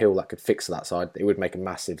there was a pill that could fix that side, it would make a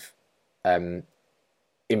massive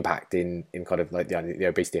impact in kind of like the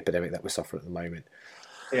obesity epidemic that we're suffering at the moment.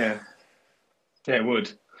 Yeah, it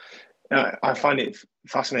would. I find it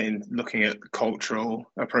fascinating looking at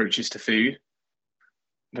cultural approaches to food,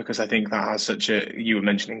 because I think that has such you were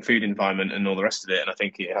mentioning food environment and all the rest of it, and I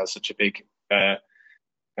think it has such a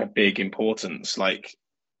big importance. Like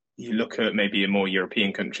you look at maybe a more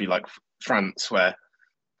European country like France, where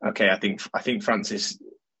I think France is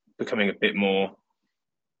becoming a bit more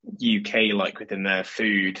UK like within their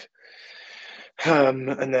food.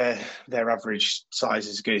 And their average size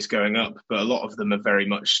is going up, but a lot of them are very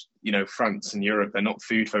much, you know, France and Europe, they're not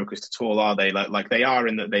food focused at all, are they? Like they are,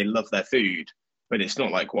 in that they love their food, but it's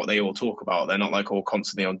not like what they all talk about. They're not like all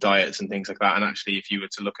constantly on diets and things like that. And actually, if you were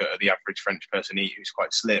to look at the average French person eat who's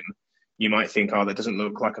quite slim, you might think, oh, that doesn't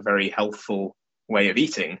look like a very healthful way of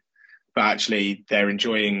eating. But actually, they're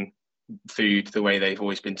enjoying food the way they've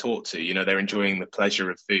always been taught to. You know, they're enjoying the pleasure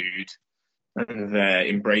of food, and they're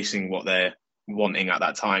embracing what they're wanting at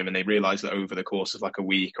that time, and they realize that over the course of like a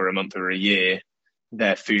week or a month or a year,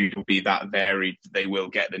 their food will be that varied, they will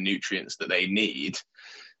get the nutrients that they need,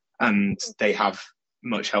 and they have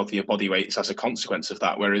much healthier body weights as a consequence of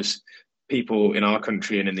that. Whereas people in our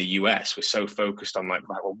country and in the US, we're so focused on like,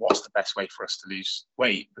 right, well, what's the best way for us to lose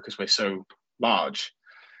weight because we're so large,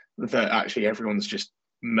 that actually everyone's just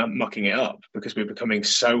mucking it up because we're becoming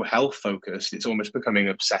so health focused. It's almost becoming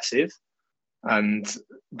obsessive. And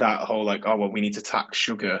that whole like, oh, well, we need to tax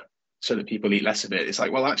sugar so that people eat less of it. It's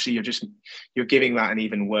like, well, actually, you're giving that an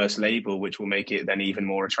even worse label, which will make it then even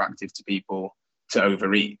more attractive to people to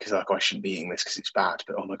overeat, because like, oh, I shouldn't be eating this because it's bad,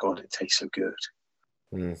 but oh my God, it tastes so good.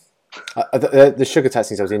 The sugar tax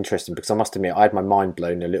thing was interesting, because I must admit I had my mind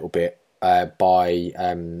blown a little bit by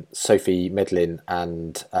Sophie Medlin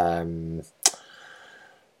and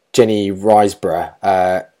Jenny Riseborough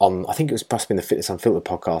on, I think it was possibly in the Fitness Unfiltered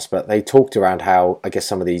podcast, but they talked around how I guess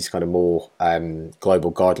some of these kind of more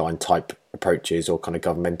global guideline type approaches or kind of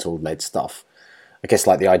governmental led stuff, I guess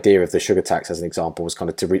like the idea of the sugar tax as an example was kind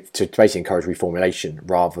of to basically encourage reformulation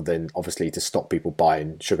rather than obviously to stop people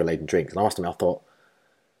buying sugar laden drinks. And I asked them, I thought,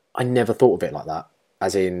 I never thought of it like that.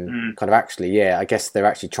 As in kind of actually, yeah, I guess they're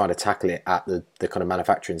actually trying to tackle it at the kind of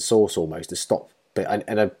manufacturing source almost to stop. But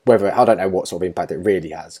whether I don't know what sort of impact it really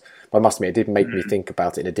has, but I must admit it did make me think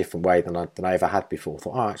about it in a different way than I ever had before. I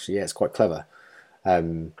thought, oh, actually, yeah, it's quite clever. As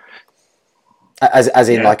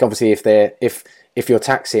in, like, obviously, if you're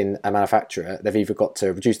taxing a manufacturer, they've either got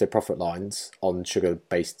to reduce their profit lines on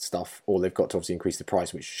sugar-based stuff, or they've got to obviously increase the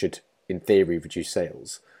price, which should, in theory, reduce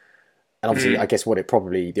sales. And obviously, I guess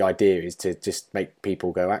the idea is to just make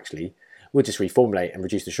people go, actually, we'll just reformulate and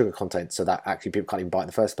reduce the sugar content so that actually people can't even buy it in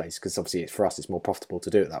the first place, because obviously for us it's more profitable to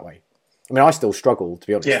do it that way. I mean, I still struggle, to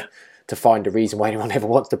be honest, to find a reason why anyone ever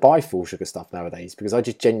wants to buy full sugar stuff nowadays, because I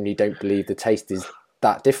just genuinely don't believe the taste is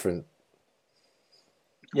that different.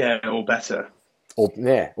 Yeah, or better. Or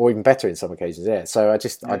even better in some occasions, yeah. So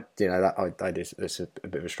it's a bit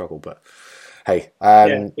of a struggle, but hey.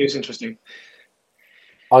 It was interesting.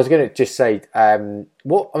 I was going to just say,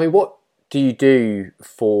 what do you do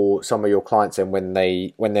for some of your clients, and when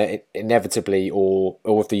they're inevitably, or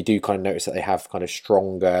if you do kind of notice that they have kind of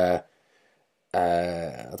stronger,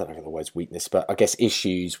 I don't know if the word's weakness, but I guess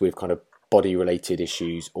issues with kind of body related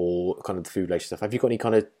issues or kind of the food related stuff. Have you got any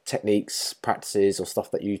kind of techniques, practices, or stuff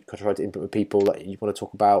that you try to implement with people that you want to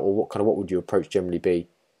talk about, or what would your approach generally be?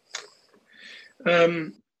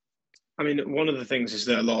 I mean, one of the things is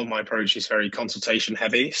that a lot of my approach is very consultation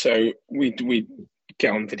heavy. So we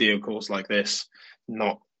get on video calls like this,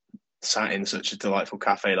 not sat in such a delightful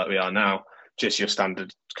cafe like we are now, just your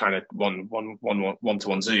standard kind of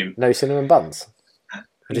one-to-one Zoom. No cinnamon buns?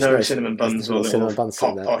 No cinnamon buns or cinnamon buns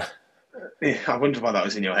pop posh. I wonder why that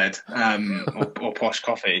was in your head, or posh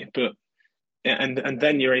coffee. But and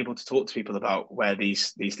then you're able to talk to people about where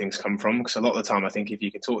these things come from, because a lot of the time I think if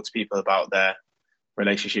you can talk to people about their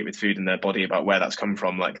relationship with food and their body, about where that's come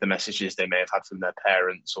from, like the messages they may have had from their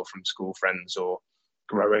parents or from school friends or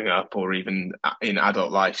growing up or even in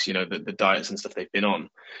adult lives, you know, the diets and stuff they've been on,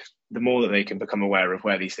 the more that they can become aware of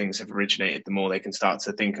where these things have originated, the more they can start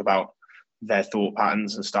to think about their thought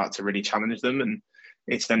patterns and start to really challenge them. And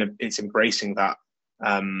it's embracing that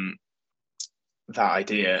that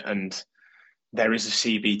idea. And there is a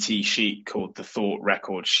CBT sheet called the Thought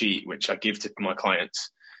Record Sheet, which I give to my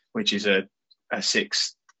clients, which is a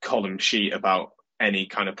 6-column sheet about any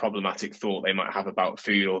kind of problematic thought they might have about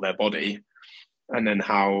food or their body, and then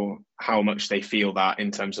how much they feel that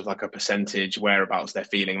in terms of like a percentage, whereabouts they're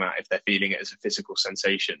feeling that, if they're feeling it as a physical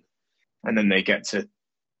sensation. And then they get to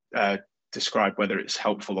describe whether it's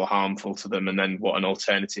helpful or harmful to them, and then what an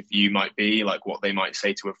alternative view might be, like what they might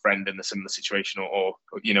say to a friend in a similar situation, or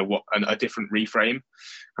you know, what a different reframe.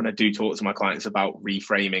 And I do talk to my clients about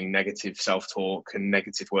reframing negative self-talk and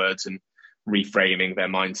negative words, and reframing their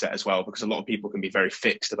mindset as well, because a lot of people can be very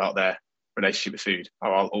fixed about their relationship with food.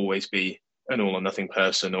 Or I'll always be an all or nothing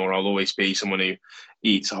person, or I'll always be someone who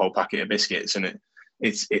eats a whole packet of biscuits. And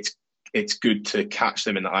it's good to catch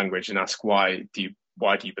them in that language and ask, why do you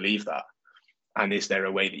believe that? And is there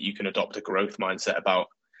a way that you can adopt a growth mindset about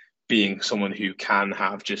being someone who can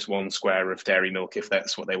have just one square of dairy milk if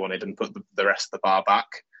that's what they wanted, and put the rest of the bar back?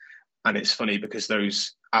 And it's funny because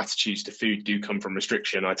those attitudes to food do come from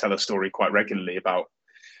restriction. I tell a story quite regularly about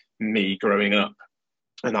me growing up,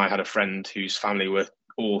 and I had a friend whose family were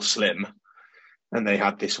all slim, and they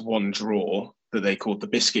had this one drawer that they called the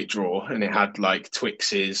biscuit drawer, and it had like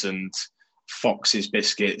Twixes and Fox's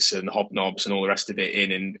biscuits and Hobnobs and all the rest of it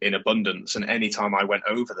in abundance. And anytime I went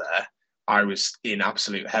over there, I was in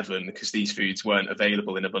absolute heaven, because these foods weren't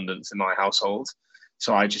available in abundance in my household.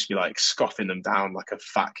 So I'd just be like scoffing them down like a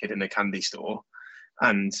fat kid in a candy store.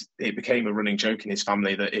 And it became a running joke in his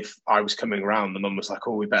family that if I was coming around, the mum was like,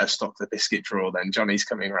 "Oh, we better stock the biscuit drawer then, Johnny's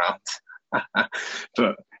coming around."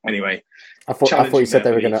 But anyway, I thought you said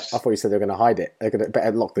they were gonna hide it. They're gonna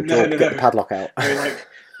better lock the drawer, get the padlock out. I mean, like,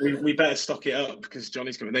 we better stock it up because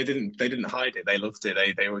Johnny's coming. They didn't hide it. They loved it.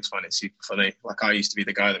 They always find it super funny. Like, I used to be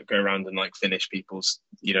the guy that would go around and like finish people's,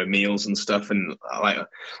 you know, meals and stuff. And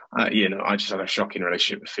you know, I just had a shocking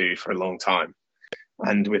relationship with food for a long time.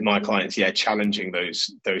 And with my clients, challenging those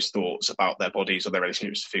thoughts about their bodies or their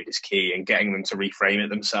relationships with food is key, and getting them to reframe it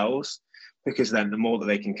themselves. Because then the more that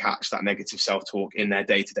they can catch that negative self-talk in their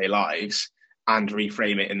day-to-day lives and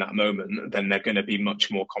reframe it in that moment, then they're going to be much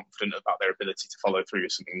more confident about their ability to follow through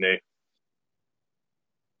with something new.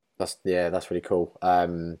 That's really cool. I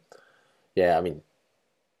mean,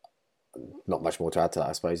 not much more to add to that,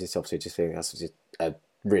 I suppose. It's obviously just think that's just a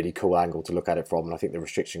really cool angle to look at it from. And I think the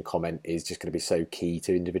restriction comment is just going to be so key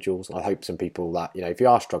to individuals. I hope some people that, you know, if you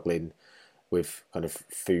are struggling with kind of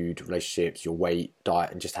food, relationships, your weight,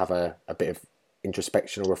 diet, and just have a bit of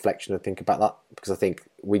introspection or reflection and think about that, because I think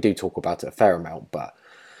we do talk about it a fair amount, but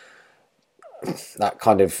that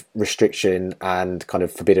kind of restriction and kind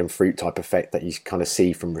of forbidden fruit type effect that you kind of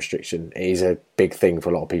see from restriction is a big thing for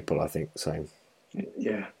a lot of people, I think. So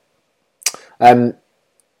yeah. We're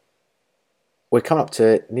coming up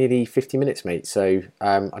to nearly 50 minutes, mate. So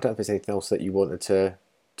I don't know if there's anything else that you wanted to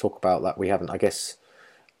talk about that we haven't. I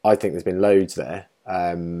think there's been loads there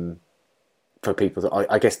for people that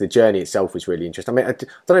I guess the journey itself was really interesting. I mean, I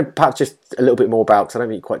don't know, perhaps just a little bit more about, because I don't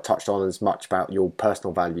think you quite touched on as much about your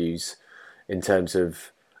personal values in terms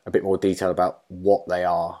of a bit more detail about what they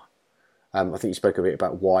are. I think you spoke a bit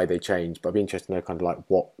about why they changed, but I'd be interested to know kind of like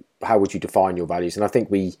how would you define your values? And I think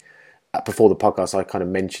before the podcast, I kind of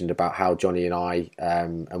mentioned about how Johnny and I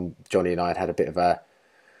had a bit of a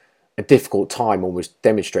difficult time almost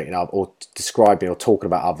demonstrating or describing or talking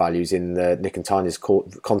about our values in the Nick and Tanya's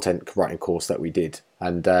content writing course that we did.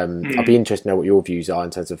 And I'd be interested to know what your views are in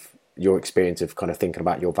terms of your experience of kind of thinking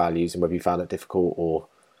about your values and whether you found it difficult or...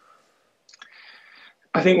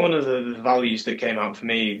 I think one of the values that came out for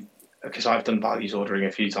me, because I've done values ordering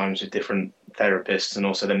a few times with different therapists, and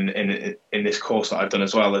also then in this course that I've done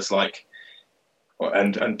as well, is like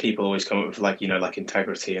and people always come up with like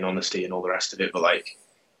integrity and honesty and all the rest of it. But like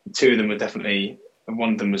two of them were definitely,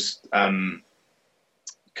 one of them was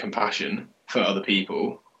compassion for other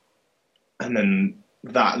people, and then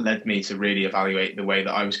that led me to really evaluate the way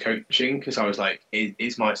that I was coaching, because I was like,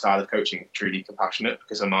 is my style of coaching truly compassionate?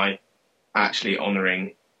 Because am I actually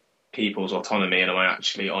honouring people's autonomy, and am I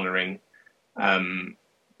actually honouring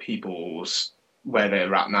people's where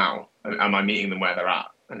they're at now? Am I meeting them where they're at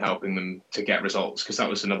and helping them to get results? Because that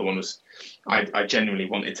was another one, was I genuinely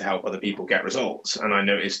wanted to help other people get results, and I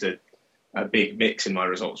noticed a big mix in my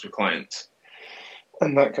results with clients.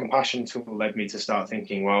 And that compassion tool led me to start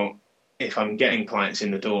thinking, well, if I'm getting clients in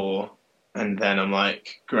the door and then I'm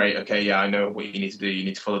like, great, okay, yeah, I know what you need to do. You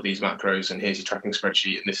need to follow these macros, and here's your tracking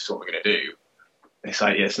spreadsheet, and this is what we're going to do. It's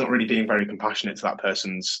like, yeah, it's not really being very compassionate to that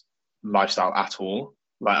person's lifestyle at all.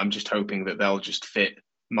 Like, I'm just hoping that they'll just fit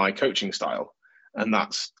my coaching style. And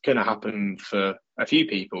that's going to happen for a few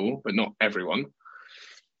people, but not everyone.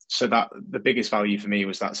 So that the biggest value for me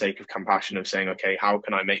was that sake of compassion, of saying, okay, how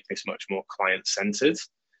can I make this much more client-centered?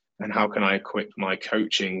 And how can I equip my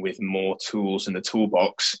coaching with more tools in the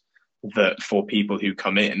toolbox that for people who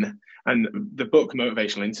come in? And the book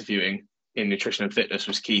Motivational Interviewing in Nutrition and Fitness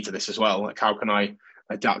was key to this as well. Like, how can I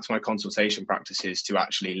adapt my consultation practices to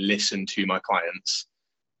actually listen to my clients,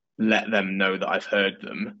 let them know that I've heard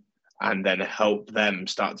them, and then help them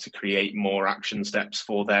start to create more action steps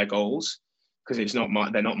for their goals? Because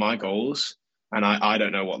they're not my goals, and I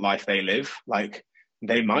don't know what life they live. Like,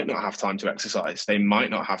 they might not have time to exercise. They might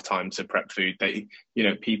not have time to prep food.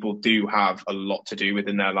 People do have a lot to do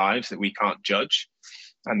within their lives that we can't judge,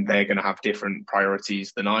 and they're going to have different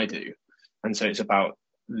priorities than I do. And so it's about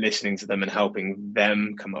listening to them and helping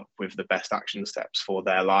them come up with the best action steps for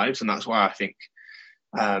their lives. And that's why I think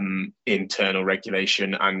internal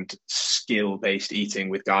regulation and skill-based eating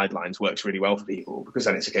with guidelines works really well for people, because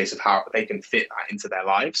then it's a case of how they can fit that into their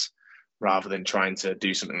lives, rather than trying to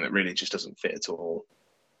do something that really just doesn't fit at all.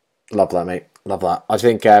 Love that, mate. Love that. I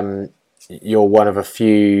think you're one of a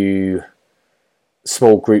few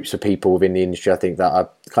small groups of people within the industry, I think, that are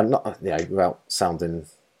kind of not, without sounding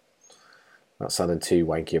too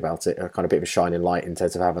wanky about it, a kind of bit of a shining light in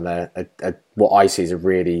terms of having a what I see as a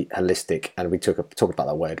really holistic, and we talked about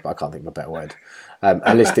that word, but I can't think of a better word,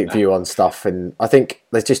 holistic view on stuff. And I think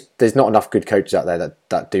there's not enough good coaches out there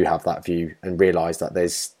that do have that view and realise that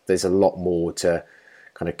there's a lot more to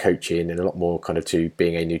kind of coaching and a lot more kind of to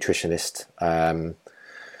being a nutritionist than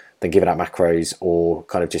giving out macros or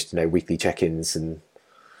kind of just weekly check-ins and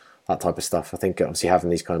that type of stuff. I think obviously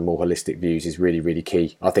having these kind of more holistic views is really, really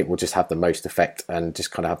key. I think we'll just have the most effect and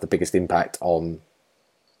just kind of have the biggest impact on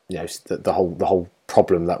the whole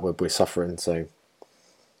problem that we're suffering. So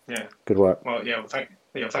yeah, good work. Well, thank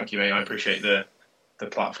you, mate. I appreciate the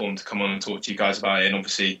platform to come on and talk to you guys about it, and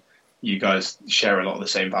obviously you guys share a lot of the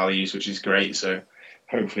same values, which is great. So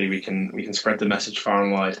hopefully we can spread the message far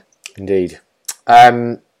and wide. Indeed. Do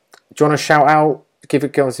you want to shout out? If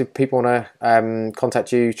people want to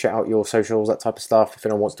contact you, check out your socials, that type of stuff. If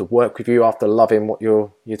anyone wants to work with you after loving what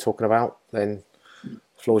you're talking about, then the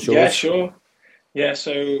floor's yours. Yeah, sure. Yeah,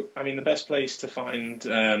 so I mean, the best place to find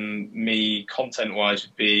me content-wise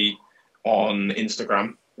would be on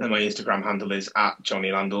Instagram, and my Instagram handle is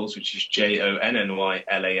 @JonnyLandels, which is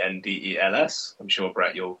JONNYLANDELS. I'm sure,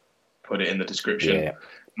 Brett, you'll put it in the description.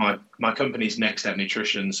 Yeah. My company's Next Step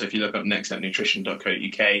Nutrition, so if you look up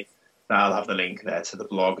nextstepnutrition.co.uk, I'll have the link there to the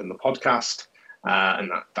blog and the podcast,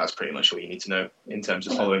 and that's pretty much all you need to know in terms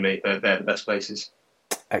of following me. They're the best places.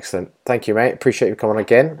 Excellent. Thank you, mate. Appreciate you coming on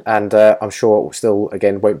again, and I'm sure it still,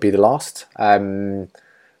 again, won't be the last. Maybe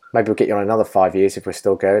we'll get you on another 5 years if we're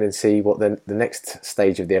still going and see what the next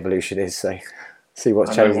stage of the evolution is. So see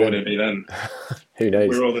what's changed. What would it be then? Who knows?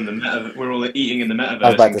 We're all eating in the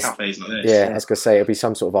metaverse in cafes like this. Yeah, I was going to say it'll be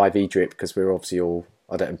some sort of IV drip, because we're obviously all.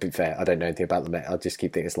 I don't know anything about the Met. I just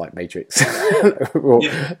keep thinking it's like Matrix. we're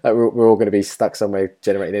all going to be stuck somewhere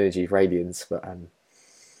generating energy for aliens. But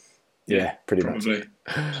pretty probably.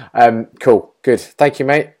 Much. Cool, good. Thank you,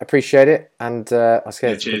 mate. Appreciate it, and I was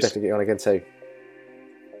going to definitely get on again too.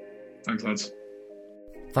 Thanks, lads.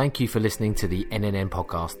 Thank you for listening to the NNN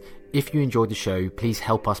podcast. If you enjoyed the show, please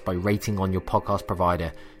help us by rating on your podcast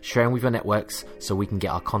provider, sharing with your networks so we can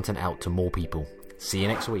get our content out to more people. See you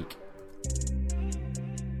next week.